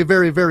 very, very,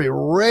 very, very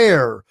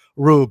rare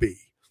ruby?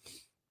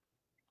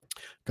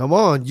 Come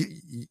on.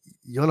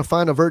 You want to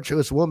find a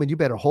virtuous woman, you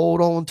better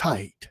hold on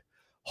tight.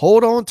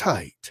 Hold on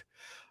tight.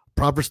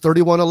 Proverbs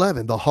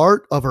 31:11, the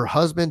heart of her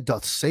husband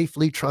doth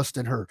safely trust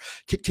in her.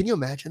 Can you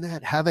imagine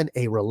that? Having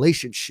a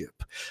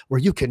relationship where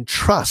you can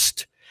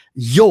trust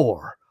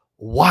your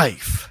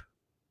wife.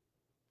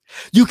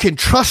 You can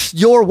trust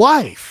your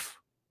wife.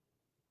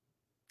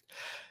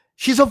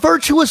 She's a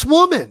virtuous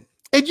woman.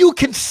 And you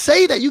can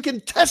say that. You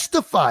can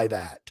testify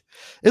that.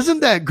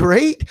 Isn't that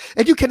great?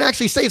 And you can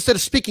actually say, instead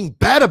of speaking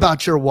bad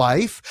about your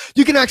wife,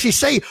 you can actually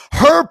say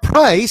her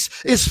price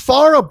is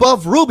far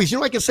above rubies. You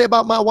know what I can say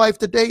about my wife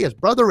today is,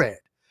 Brother Ed,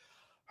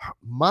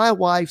 my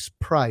wife's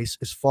price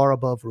is far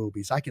above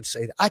rubies. I can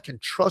say that. I can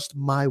trust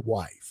my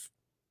wife.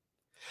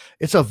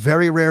 It's a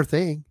very rare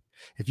thing.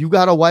 If you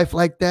got a wife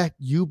like that,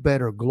 you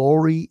better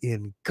glory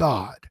in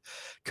God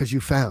because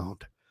you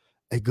found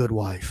a good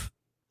wife.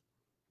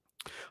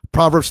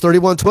 Proverbs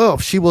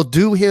 31:12, she will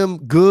do him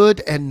good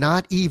and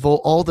not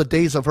evil all the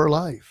days of her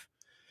life.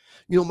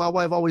 My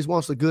wife always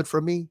wants the good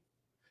for me.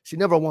 She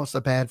never wants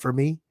the bad for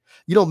me.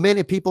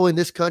 Many people in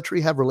this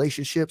country have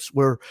relationships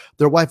where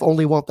their wife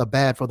only wants the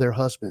bad for their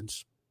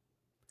husbands.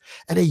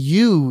 And they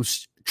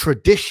use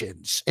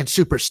traditions and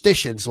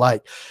superstitions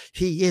like,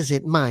 he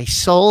isn't my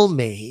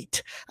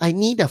soulmate. I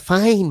need to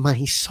find my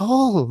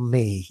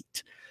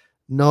soulmate.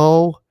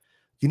 No,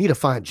 you need to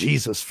find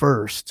Jesus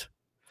first.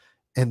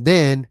 And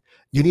then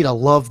you need to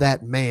love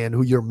that man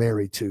who you're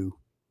married to.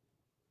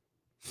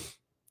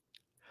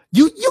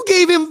 You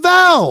gave him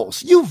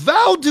vows. You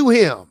vowed to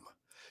him.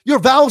 Your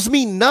vows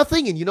mean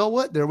nothing. And you know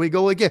what? There we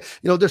go again.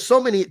 There's so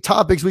many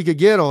topics we could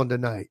get on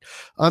tonight.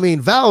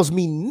 Vows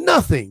mean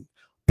nothing.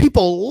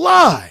 People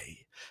lie.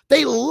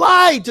 They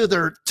lie to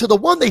the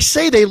one they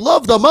say they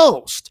love the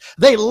most.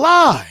 They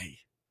lie.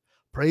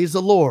 Praise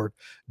the Lord.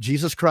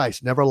 Jesus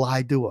Christ never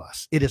lied to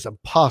us. It is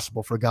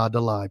impossible for God to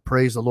lie.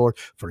 Praise the Lord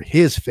for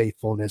his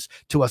faithfulness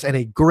to us, and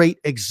a great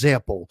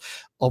example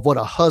of what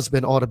a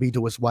husband ought to be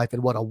to his wife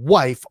and what a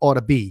wife ought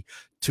to be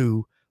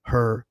to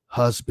her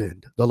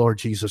husband, the Lord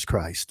Jesus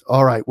Christ.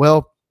 All right.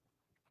 Well,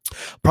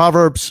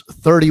 Proverbs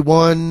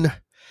 31,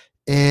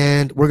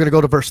 and we're going to go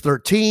to verse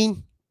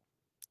 13.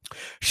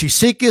 She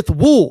seeketh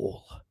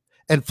wool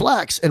and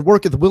flax and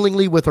worketh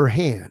willingly with her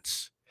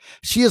hands.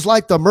 She is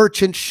like the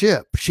merchant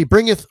ship. She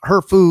bringeth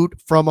her food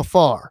from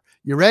afar.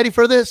 You ready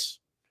for this?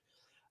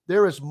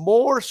 There is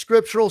more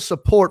scriptural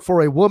support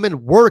for a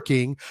woman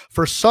working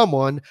for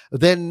someone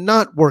than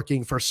not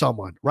working for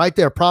someone. Right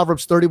there,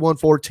 Proverbs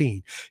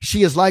 31:14.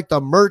 She is like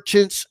the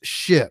merchant's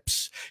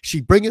ships.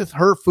 She bringeth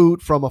her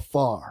food from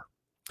afar.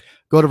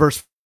 Go to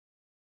verse.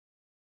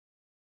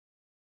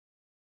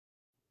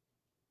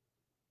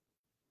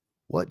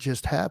 What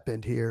just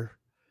happened here?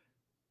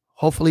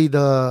 Hopefully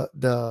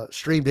the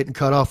stream didn't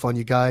cut off on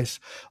you guys.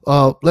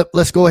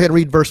 Let's go ahead and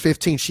read verse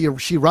 15.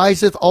 She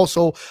riseth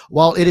also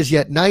while it is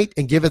yet night,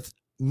 and giveth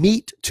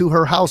meat to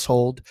her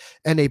household,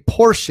 and a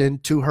portion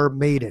to her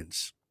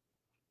maidens.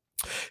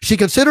 She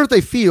considereth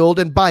a field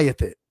and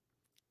buyeth it.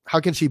 How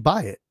can she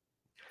buy it?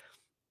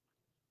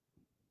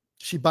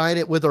 She buying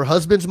it with her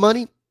husband's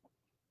money,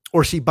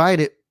 or she buying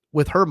it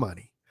with her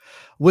money?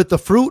 With the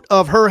fruit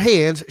of her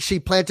hands, she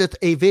planteth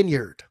a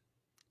vineyard.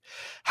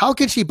 How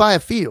can she buy a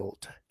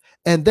field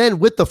and then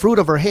with the fruit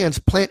of her hands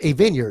plant a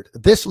vineyard?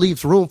 This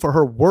leaves room for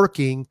her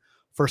working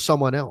for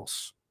someone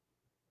else.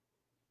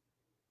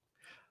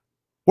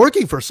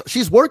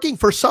 She's working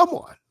for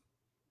someone.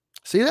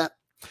 See that?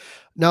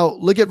 Now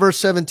look at verse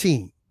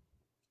 17.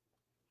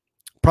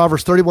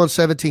 Proverbs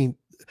 31:17.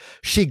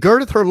 She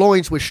girdeth her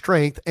loins with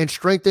strength and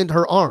strengthened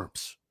her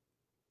arms.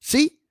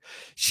 See?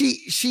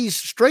 She's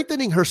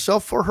strengthening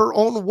herself for her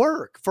own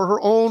work, for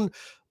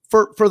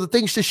the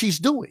things that she's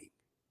doing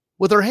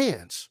with her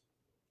hands.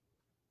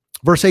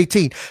 Verse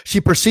 18, she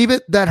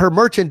perceiveth that her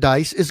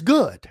merchandise is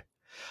good.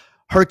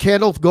 Her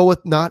candle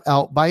goeth not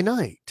out by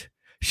night.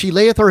 She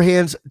layeth her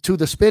hands to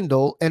the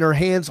spindle, and her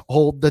hands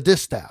hold the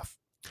distaff.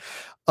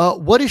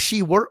 What if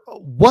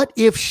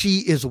she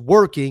is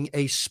working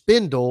a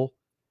spindle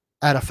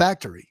at a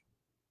factory?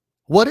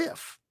 What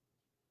if?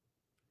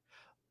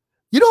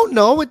 You don't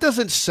know. It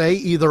doesn't say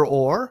either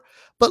or.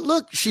 But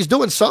look, she's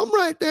doing something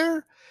right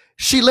there.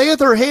 She layeth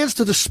her hands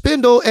to the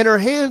spindle, and her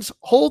hands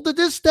hold the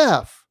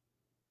distaff.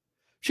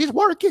 She's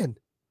working.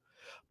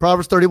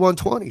 Proverbs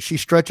 31:20. She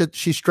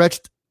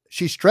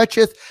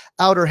stretcheth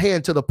out her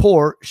hand to the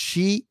poor.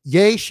 She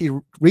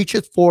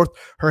reacheth forth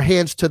her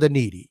hands to the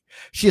needy.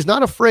 She is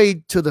not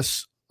afraid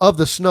of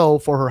the snow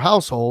for her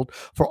household,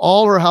 for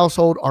all her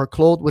household are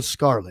clothed with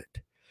scarlet.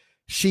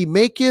 She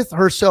maketh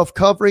herself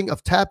covering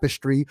of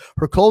tapestry.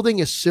 Her clothing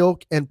is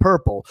silk and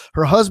purple.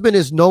 Her husband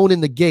is known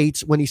in the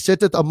gates when he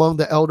sitteth among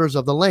the elders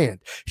of the land.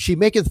 She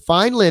maketh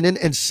fine linen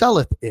and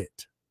selleth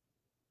it,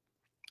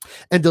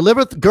 and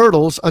delivereth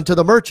girdles unto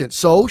the merchant.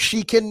 So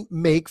she can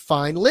make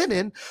fine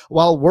linen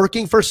while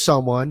working for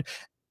someone,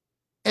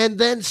 and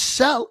then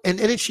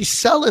then she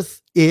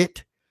selleth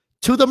it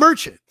to the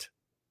merchant.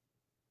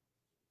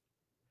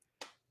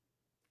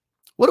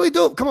 What do we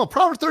do? Come on,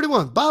 Proverbs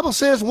 31. Bible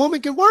says woman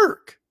can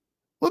work.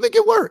 Women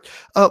can work.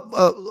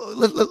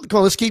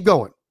 Let's keep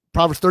going.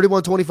 Proverbs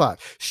 31:25.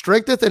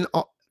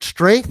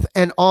 Strength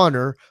and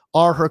honor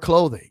are her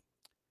clothing.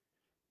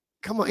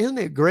 Come on, isn't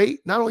it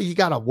great? Not only you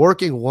got a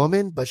working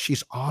woman, but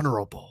she's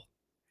honorable.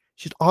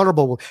 She's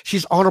honorable.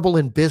 She's honorable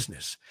in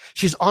business.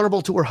 She's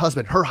honorable to her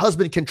husband. Her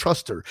husband can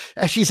trust her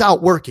as she's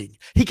out working.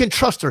 He can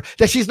trust her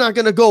that she's not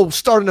going to go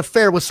start an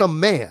affair with some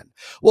man.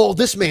 Well,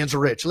 this man's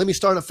rich. Let me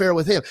start an affair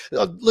with him.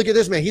 Look at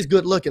this man. He's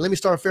good looking. Let me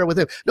start an affair with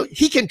him. No,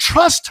 he can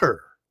trust her.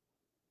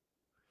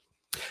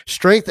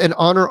 Strength and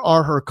honor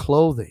are her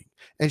clothing,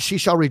 and she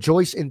shall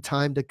rejoice in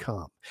time to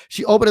come.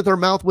 She openeth her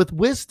mouth with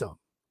wisdom.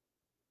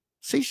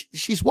 See,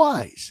 she's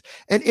wise,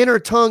 and in her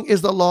tongue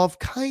is the law of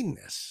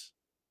kindness.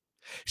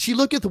 She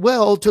looketh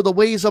well to the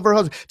ways of her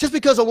husband. Just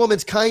because a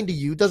woman's kind to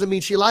you doesn't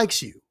mean she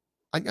likes you.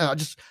 I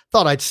just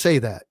thought I'd say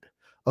that.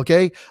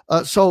 Okay.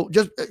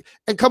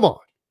 And come on.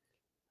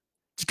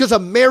 Just because a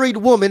married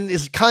woman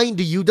is kind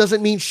to you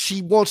doesn't mean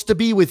she wants to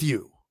be with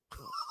you.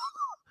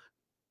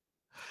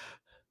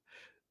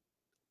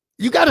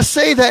 You got to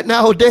say that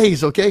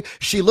nowadays, okay?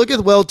 She looketh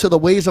well to the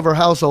ways of her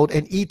household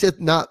and eateth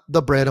not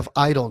the bread of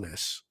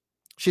idleness.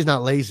 She's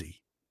not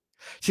lazy.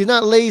 She's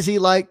not lazy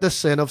like the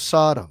sin of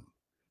Sodom.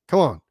 Come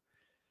on.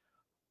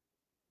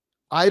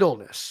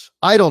 Idleness.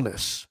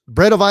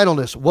 Bread of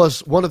idleness was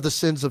one of the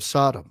sins of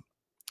Sodom.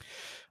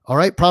 All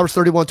right, Proverbs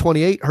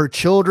 31:28. Her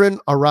children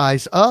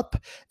arise up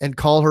and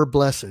call her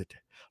blessed.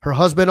 Her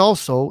husband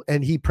also,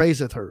 and he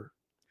praiseth her.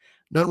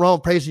 Nothing wrong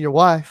with praising your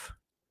wife.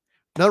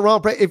 Nothing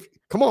wrong with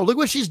come on, look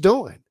what she's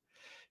doing.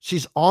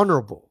 She's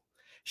honorable.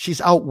 She's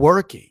out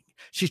working.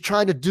 She's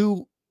trying to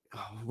do,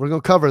 we're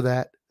going to cover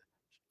that.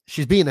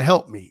 She's being a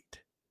helpmeet.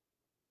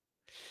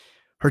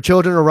 Her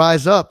children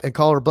arise up and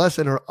call her blessed,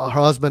 and her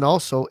husband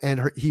also,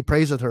 and he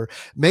praiseth her.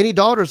 Many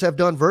daughters have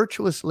done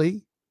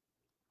virtuously,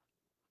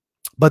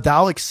 but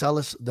thou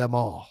excellest them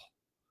all.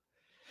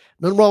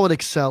 Nothing wrong with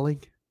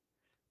excelling.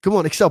 Come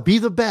on, excel. Be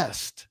the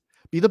best.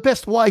 Be the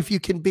best wife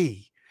you can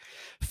be.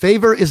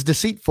 Favor is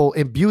deceitful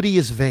and beauty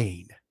is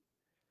vain.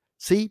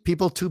 See,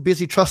 people too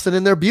busy trusting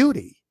in their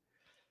beauty.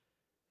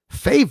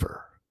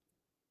 Favor.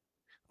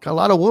 A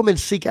lot of women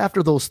seek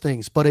after those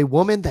things, but a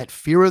woman that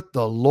feareth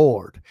the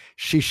Lord,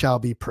 she shall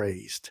be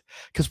praised.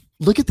 Because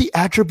look at the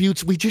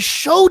attributes we just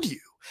showed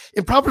you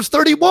in Proverbs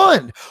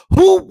 31.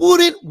 Who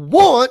wouldn't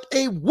want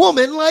a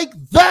woman like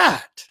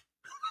that?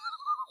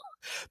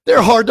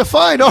 They're hard to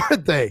find,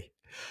 aren't they?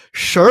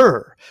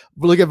 Sure.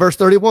 Look at verse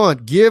 31.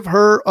 Give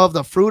her of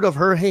the fruit of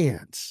her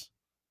hands,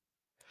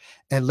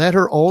 and let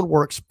her own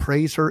works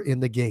praise her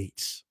in the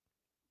gates.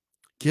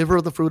 Give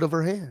her the fruit of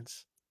her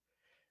hands.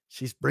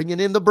 She's bringing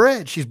in the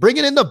bread. She's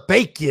bringing in the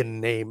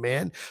bacon,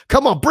 amen.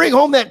 Come on, bring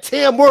home that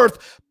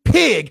Tamworth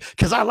pig,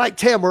 because I like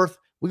Tamworth.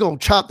 We're going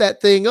to chop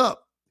that thing up.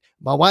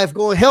 My wife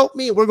going to help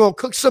me, and we're going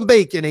to cook some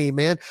bacon,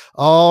 amen.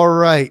 All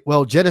right.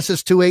 Well,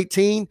 Genesis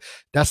 2:18,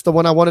 that's the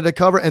one I wanted to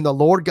cover. And the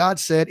Lord God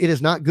said, it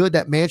is not good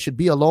that man should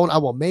be alone. I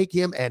will make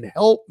him an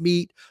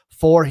helpmeet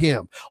for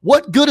him.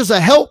 What good is a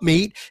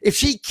helpmeet if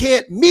she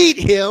can't meet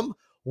him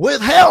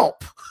with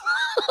help?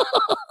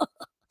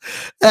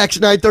 Acts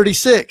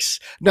 9:36.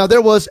 Now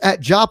there was at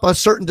Joppa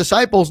certain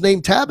disciples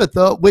named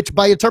Tabitha, which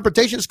by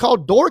interpretation is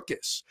called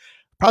Dorcas.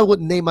 Probably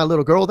wouldn't name my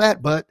little girl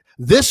that, but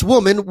this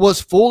woman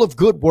was full of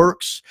good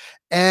works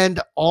and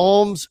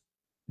alms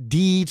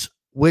deeds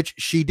which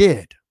she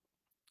did.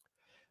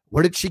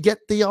 Where did she get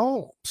the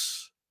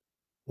alms?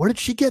 Where did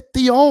she get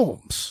the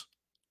alms?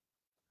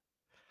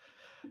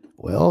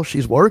 Well,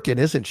 she's working,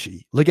 isn't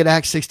she? Look at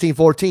Acts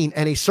 16:14.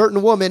 And a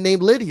certain woman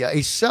named Lydia,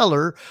 a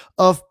seller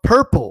of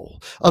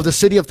purple of the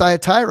city of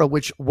Thyatira,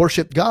 which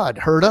worshiped God,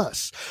 heard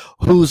us,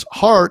 whose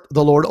heart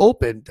the Lord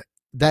opened,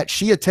 that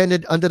she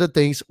attended unto the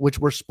things which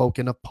were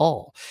spoken of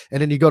Paul.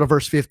 And then you go to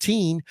verse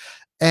 15.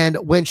 And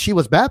when she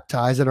was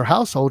baptized in her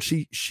household,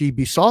 she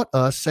besought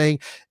us, saying,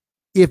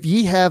 if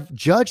ye have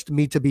judged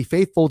me to be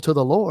faithful to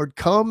the Lord,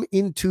 come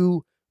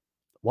into,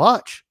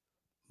 watch,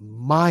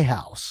 my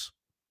house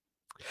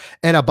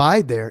and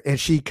abide there. And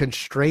she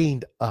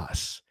constrained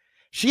us.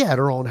 She had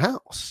her own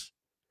house.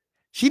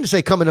 She didn't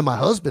say, come into my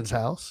husband's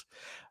house.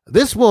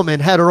 This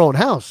woman had her own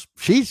house.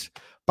 She's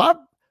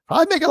probably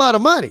make a lot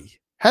of money,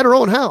 had her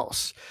own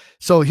house.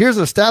 So here's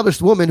an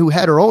established woman who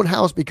had her own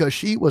house because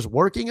she was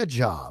working a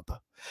job.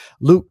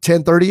 Luke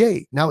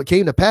 10:38. Now it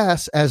came to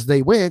pass as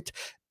they went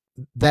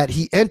that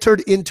he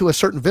entered into a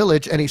certain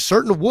village, and a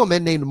certain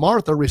woman named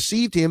Martha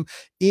received him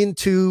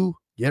into,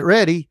 get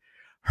ready,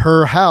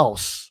 her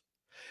house.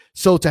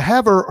 So to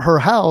have her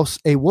house,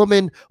 a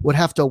woman would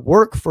have to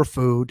work for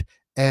food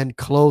and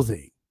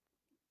clothing.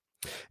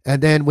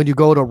 And then when you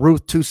go to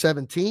Ruth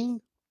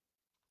 2:17,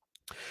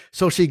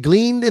 so she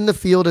gleaned in the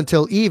field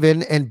until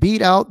even, and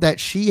beat out that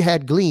she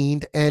had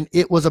gleaned, and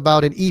it was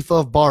about an ephah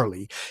of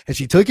barley. And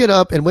she took it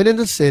up and went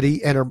into the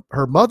city, and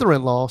her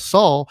mother-in-law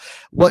saw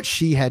what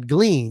she had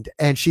gleaned,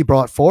 and she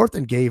brought forth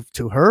and gave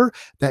to her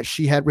that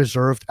she had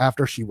reserved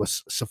after she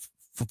was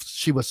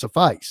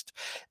sufficed.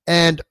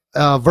 And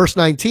verse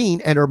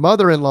 19, and her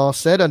mother-in-law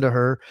said unto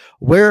her,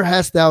 where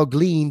hast thou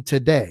gleaned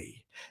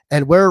today?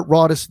 And where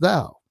wroughtest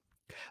thou?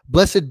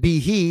 Blessed be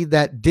he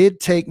that did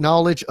take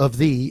knowledge of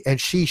thee.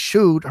 And she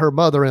shewed her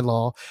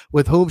mother-in-law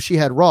with whom she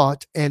had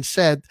wrought, and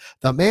said,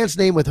 the man's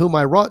name with whom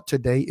I wrought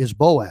today is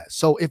Boaz.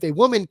 So if a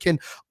woman can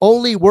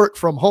only work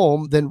from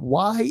home, then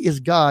why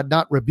is God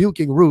not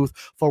rebuking Ruth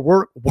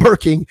for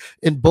working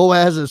in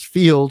Boaz's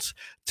fields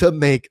to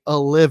make a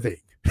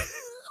living?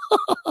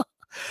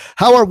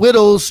 How are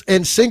widows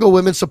and single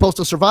women supposed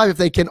to survive if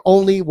they can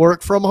only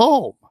work from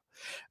home?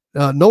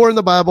 Nowhere in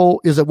the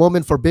Bible is a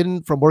woman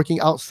forbidden from working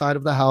outside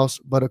of the house,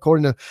 but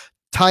according to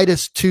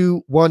Titus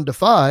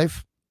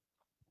 2:1-5,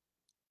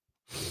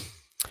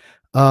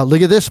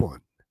 look at this one.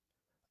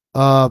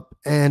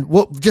 And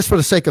just for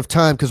the sake of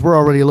time, because we're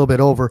already a little bit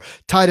over,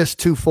 Titus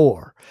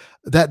 2:4,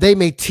 that they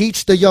may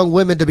teach the young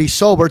women to be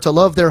sober, to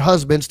love their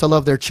husbands, to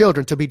love their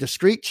children, to be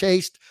discreet,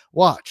 chaste,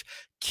 watch,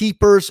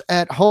 keepers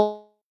at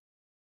home,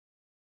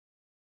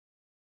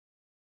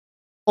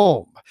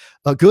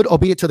 good,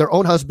 obedient to their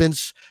own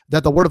husbands,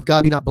 that the word of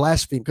God be not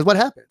blasphemed. Because what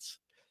happens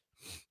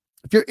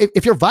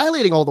if you're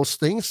violating all those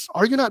things?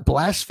 Are you not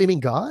blaspheming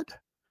God?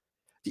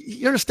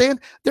 You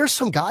understand? There's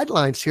some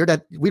guidelines here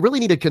that we really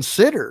need to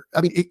consider.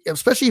 I mean,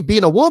 especially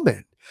being a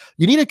woman,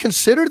 you need to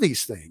consider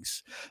these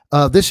things.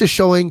 This is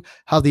showing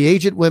how the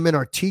aged women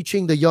are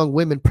teaching the young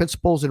women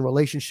principles in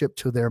relationship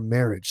to their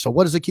marriage. So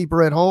what is a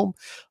keeper at home?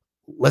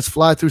 Let's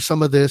fly through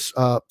some of this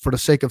for the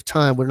sake of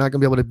time. We're not going to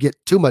be able to get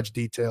too much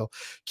detail.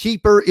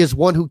 Keeper is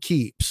one who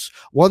keeps,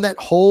 one that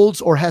holds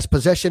or has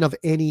possession of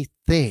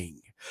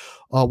anything,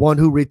 one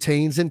who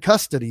retains in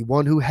custody,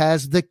 one who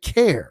has the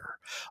care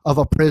of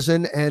a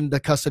prison and the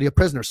custody of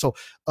prisoners. So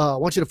I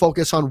want you to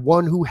focus on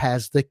one who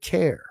has the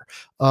care.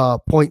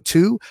 Point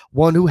 2,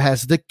 one who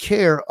has the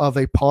care of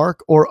a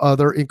park or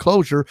other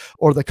enclosure,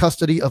 or the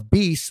custody of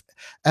beasts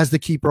as the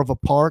keeper of a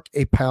park,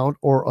 a pound,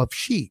 or of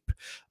sheep.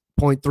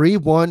 Point 3,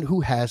 one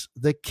who has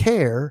the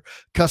care,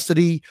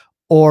 custody,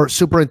 or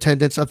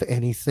superintendence of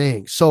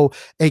anything. So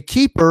a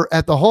keeper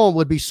at the home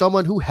would be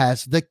someone who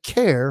has the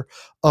care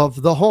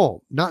of the home,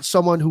 not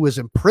someone who is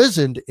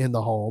imprisoned in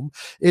the home.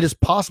 It is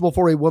possible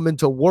for a woman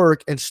to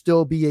work and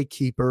still be a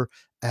keeper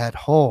at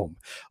home.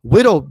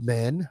 Widowed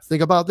men,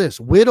 think about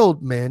this,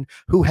 widowed men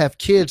who have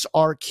kids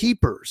are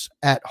keepers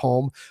at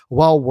home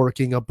while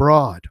working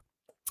abroad.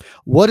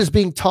 What is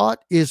being taught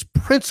is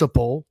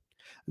principle,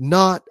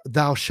 not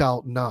thou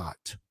shalt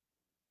not.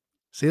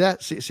 See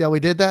that? See how we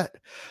did that?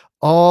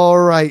 All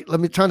right. Let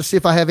me try to see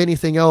if I have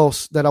anything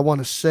else that I want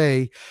to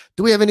say.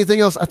 Do we have anything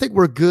else? I think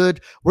we're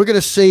good. We're going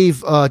to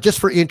save, just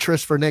for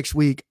interest for next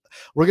week,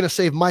 we're going to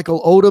save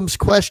Michael Odom's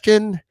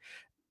question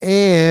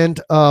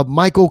and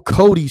Michael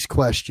Cody's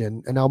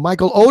question. And now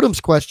Michael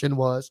Odom's question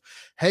was,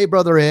 hey,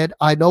 Brother Ed,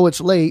 I know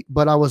it's late,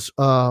 but I was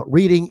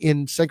reading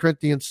in 2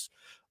 Corinthians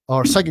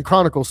or 2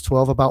 Chronicles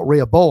 12 about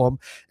Rehoboam.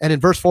 And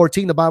in verse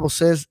 14, the Bible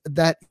says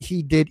that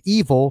he did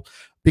evil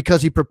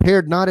because he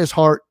prepared not his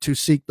heart to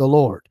seek the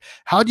Lord.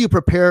 How do you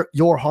prepare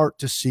your heart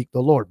to seek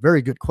the Lord?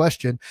 Very good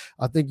question.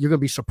 I think you're going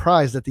to be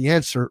surprised at the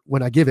answer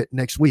when I give it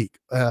next week.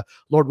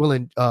 Lord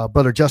willing,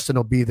 Brother Justin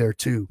will be there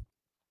too.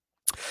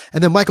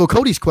 And then Michael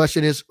Cody's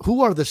question is,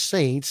 who are the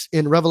saints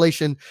in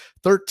Revelation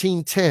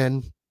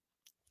 13:10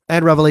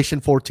 and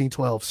Revelation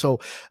 14:12? So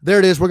there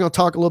it is. We're going to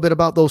talk a little bit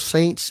about those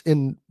saints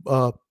in,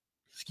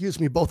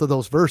 both of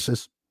those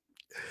verses.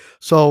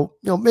 So,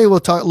 maybe we'll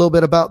talk a little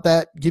bit about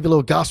that, give you a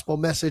little gospel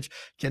message.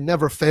 Can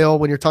never fail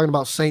when you're talking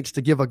about saints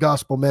to give a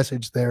gospel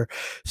message there.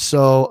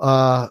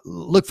 So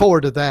look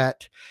forward to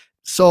that.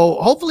 So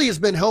hopefully it's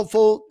been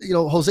helpful.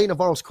 Jose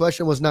Navarro's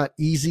question was not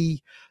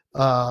easy,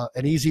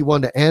 an easy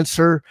one to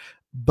answer,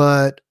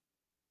 but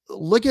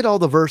look at all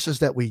the verses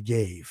that we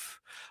gave.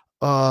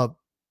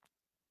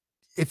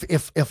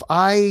 If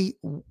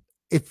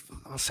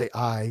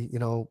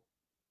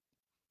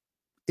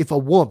a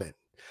woman,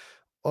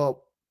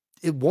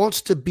 it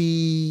wants to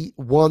be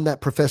one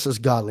that professes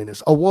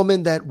godliness, a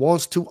woman that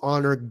wants to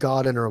honor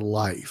God in her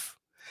life,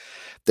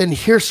 then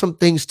here's some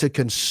things to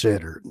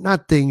consider,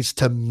 not things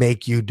to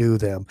make you do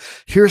them.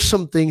 Here's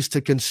some things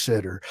to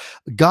consider.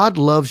 God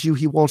loves you.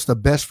 He wants the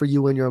best for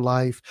you in your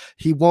life.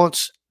 He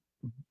wants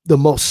the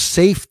most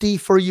safety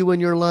for you in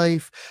your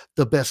life,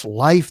 the best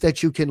life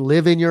that you can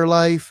live in your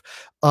life,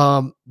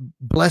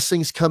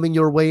 blessings coming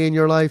your way in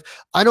your life.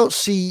 I don't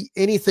see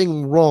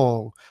anything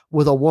wrong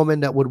with a woman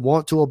that would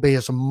want to obey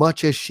as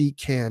much as she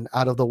can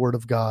out of the word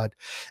of God.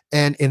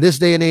 And in this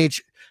day and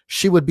age,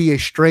 she would be a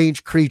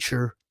strange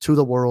creature to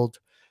the world,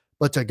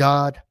 but to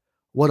God,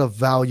 what a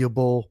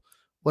valuable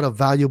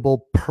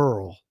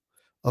pearl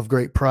of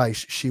great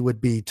price she would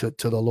be to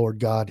the Lord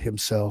God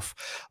himself.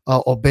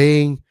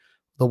 Obeying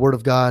the word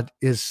of God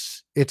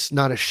it's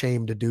not a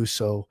shame to do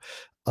so.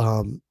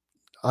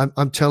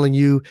 I'm telling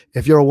you,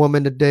 if you're a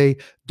woman today,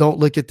 don't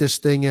look at this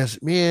thing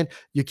as, man,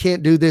 you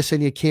can't do this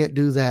and you can't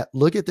do that.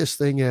 Look at this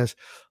thing as,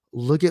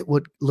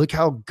 look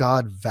how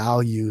God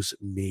values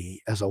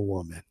me as a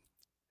woman.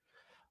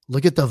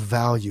 Look at the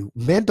value.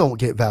 Men don't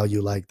get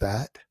value like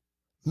that.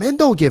 Men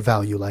don't get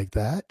value like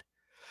that.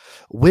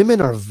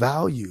 Women are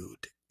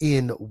valued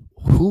in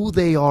who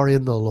they are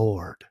in the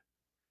Lord.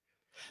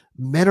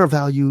 Men are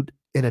valued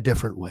in a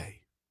different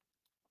way.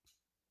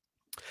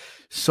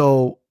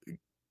 So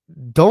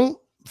don't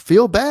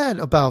feel bad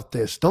about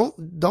this.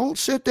 Don't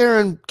sit there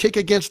and kick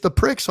against the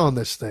pricks on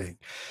this thing.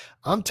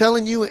 I'm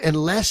telling you,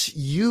 unless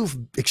you've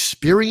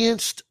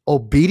experienced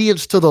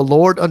obedience to the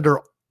Lord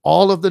under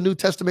all of the New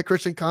Testament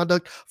Christian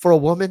conduct for a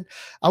woman,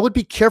 I would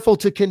be careful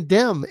to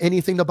condemn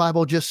anything the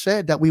Bible just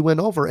said that we went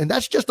over. And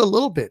that's just a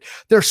little bit.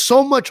 There's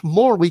so much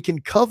more we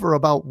can cover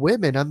about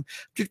women.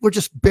 We're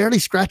just barely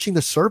scratching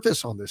the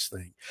surface on this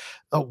thing.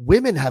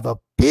 Women have a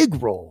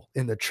big role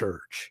in the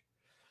church.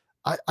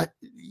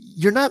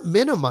 You're not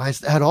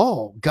minimized at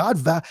all.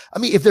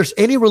 If there's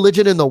any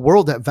religion in the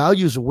world that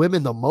values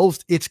women the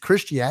most, it's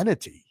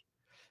Christianity.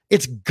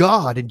 It's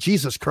God and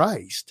Jesus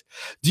Christ.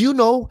 Do you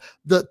know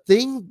the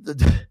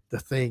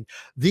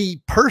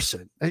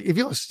person, if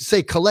you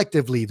say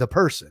collectively, the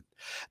person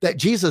that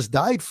Jesus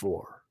died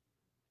for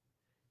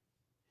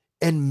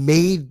and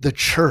made the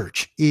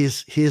church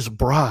is his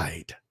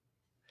bride?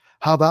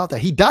 How about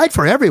that? He died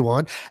for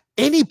everyone.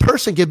 Any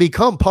person can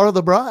become part of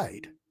the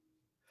bride.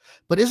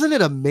 But isn't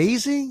it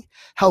amazing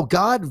how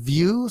God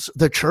views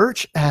the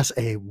church as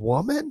a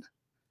woman?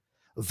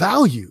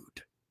 Valued.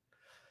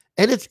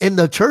 And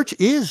the church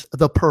is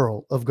the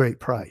pearl of great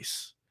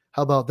price.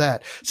 How about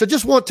that? So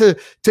just want to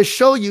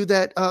show you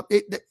that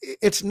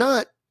it's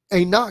not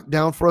a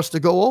knockdown for us to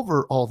go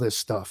over all this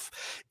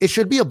stuff. It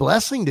should be a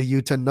blessing to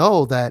you to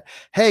know that,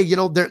 hey,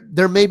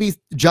 there may be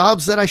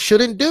jobs that I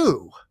shouldn't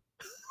do.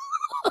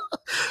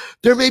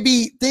 There may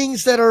be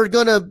things that are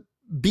going to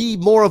be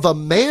more of a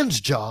man's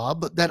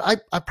job that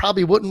I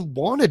probably wouldn't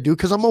want to do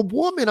because I'm a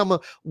woman. I'm a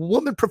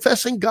woman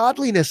professing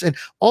godliness, and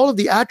all of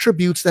the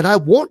attributes that I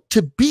want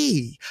to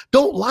be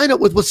don't line up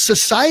with what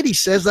society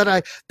says that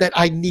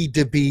I need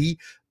to be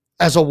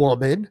as a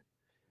woman.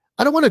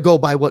 I don't want to go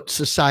by what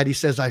society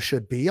says I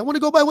should be. I want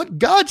to go by what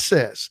God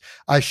says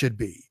I should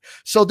be.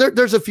 So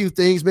there's a few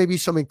things, maybe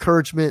some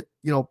encouragement,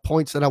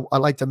 points that I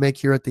like to make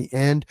here at the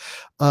end.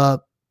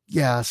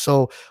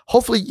 So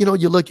hopefully,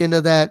 you look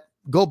into that.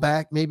 Go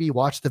back, maybe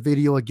watch the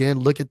video again,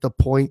 look at the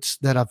points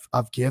that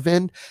I've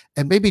given,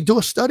 and maybe do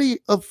a study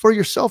for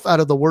yourself out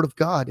of the Word of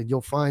God. And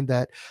you'll find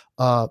that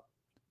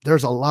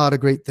there's a lot of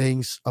great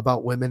things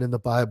about women in the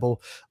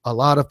Bible, a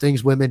lot of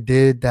things women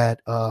did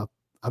that,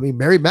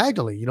 Mary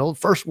Magdalene,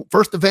 first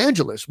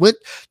evangelist, went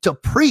to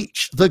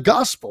preach the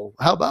gospel.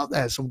 How about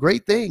that? Some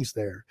great things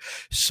there.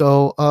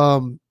 So,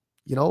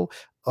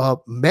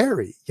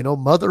 Mary,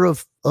 mother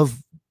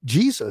of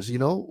Jesus,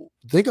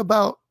 think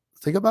about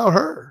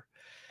her.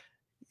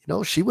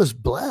 She was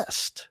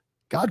blessed.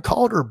 God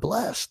called her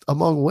blessed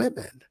among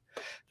women.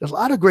 There's a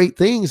lot of great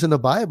things in the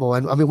Bible.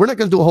 And we're not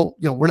going to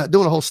do we're not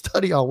doing a whole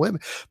study on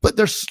women, but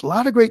there's a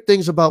lot of great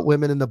things about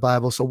women in the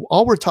Bible. So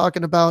all we're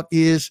talking about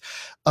is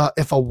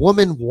if a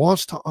woman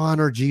wants to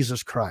honor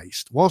Jesus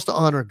Christ, wants to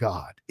honor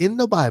God in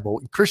the Bible,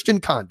 in Christian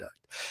conduct,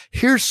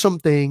 here's some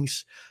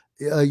things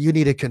you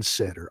need to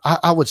consider.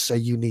 I would say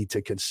you need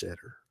to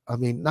consider.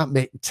 Not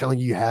telling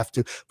you have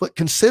to, but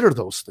consider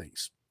those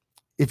things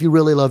if you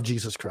really love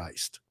Jesus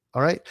Christ.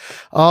 All right.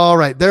 All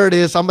right. There it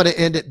is. I'm going to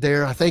end it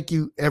there. I thank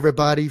you,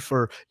 everybody,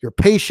 for your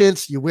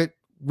patience. You went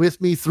with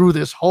me through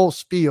this whole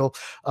spiel.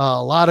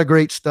 A lot of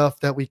great stuff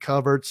that we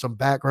covered, some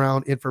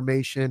background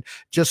information,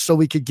 just so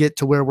we could get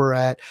to where we're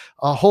at.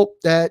 I hope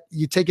that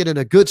you take it in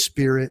a good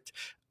spirit.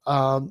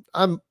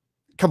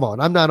 Come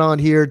on, I'm not on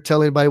here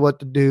telling anybody what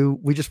to do.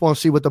 We just want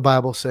to see what the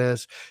Bible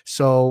says.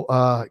 So,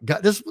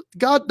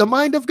 God, the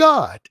mind of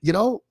God,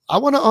 I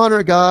want to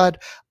honor God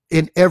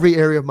in every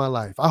area of my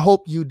life. I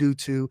hope you do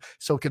too.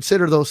 So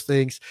consider those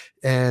things.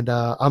 And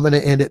I'm going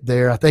to end it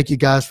there. I thank you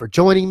guys for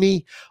joining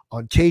me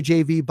on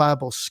KJV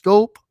Bible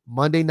Scope,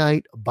 Monday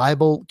night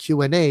Bible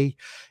Q&A.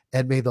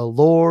 And may the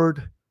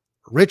Lord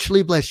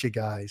richly bless you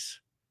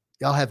guys.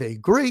 Y'all have a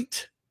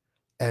great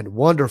and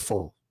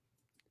wonderful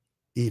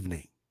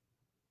evening.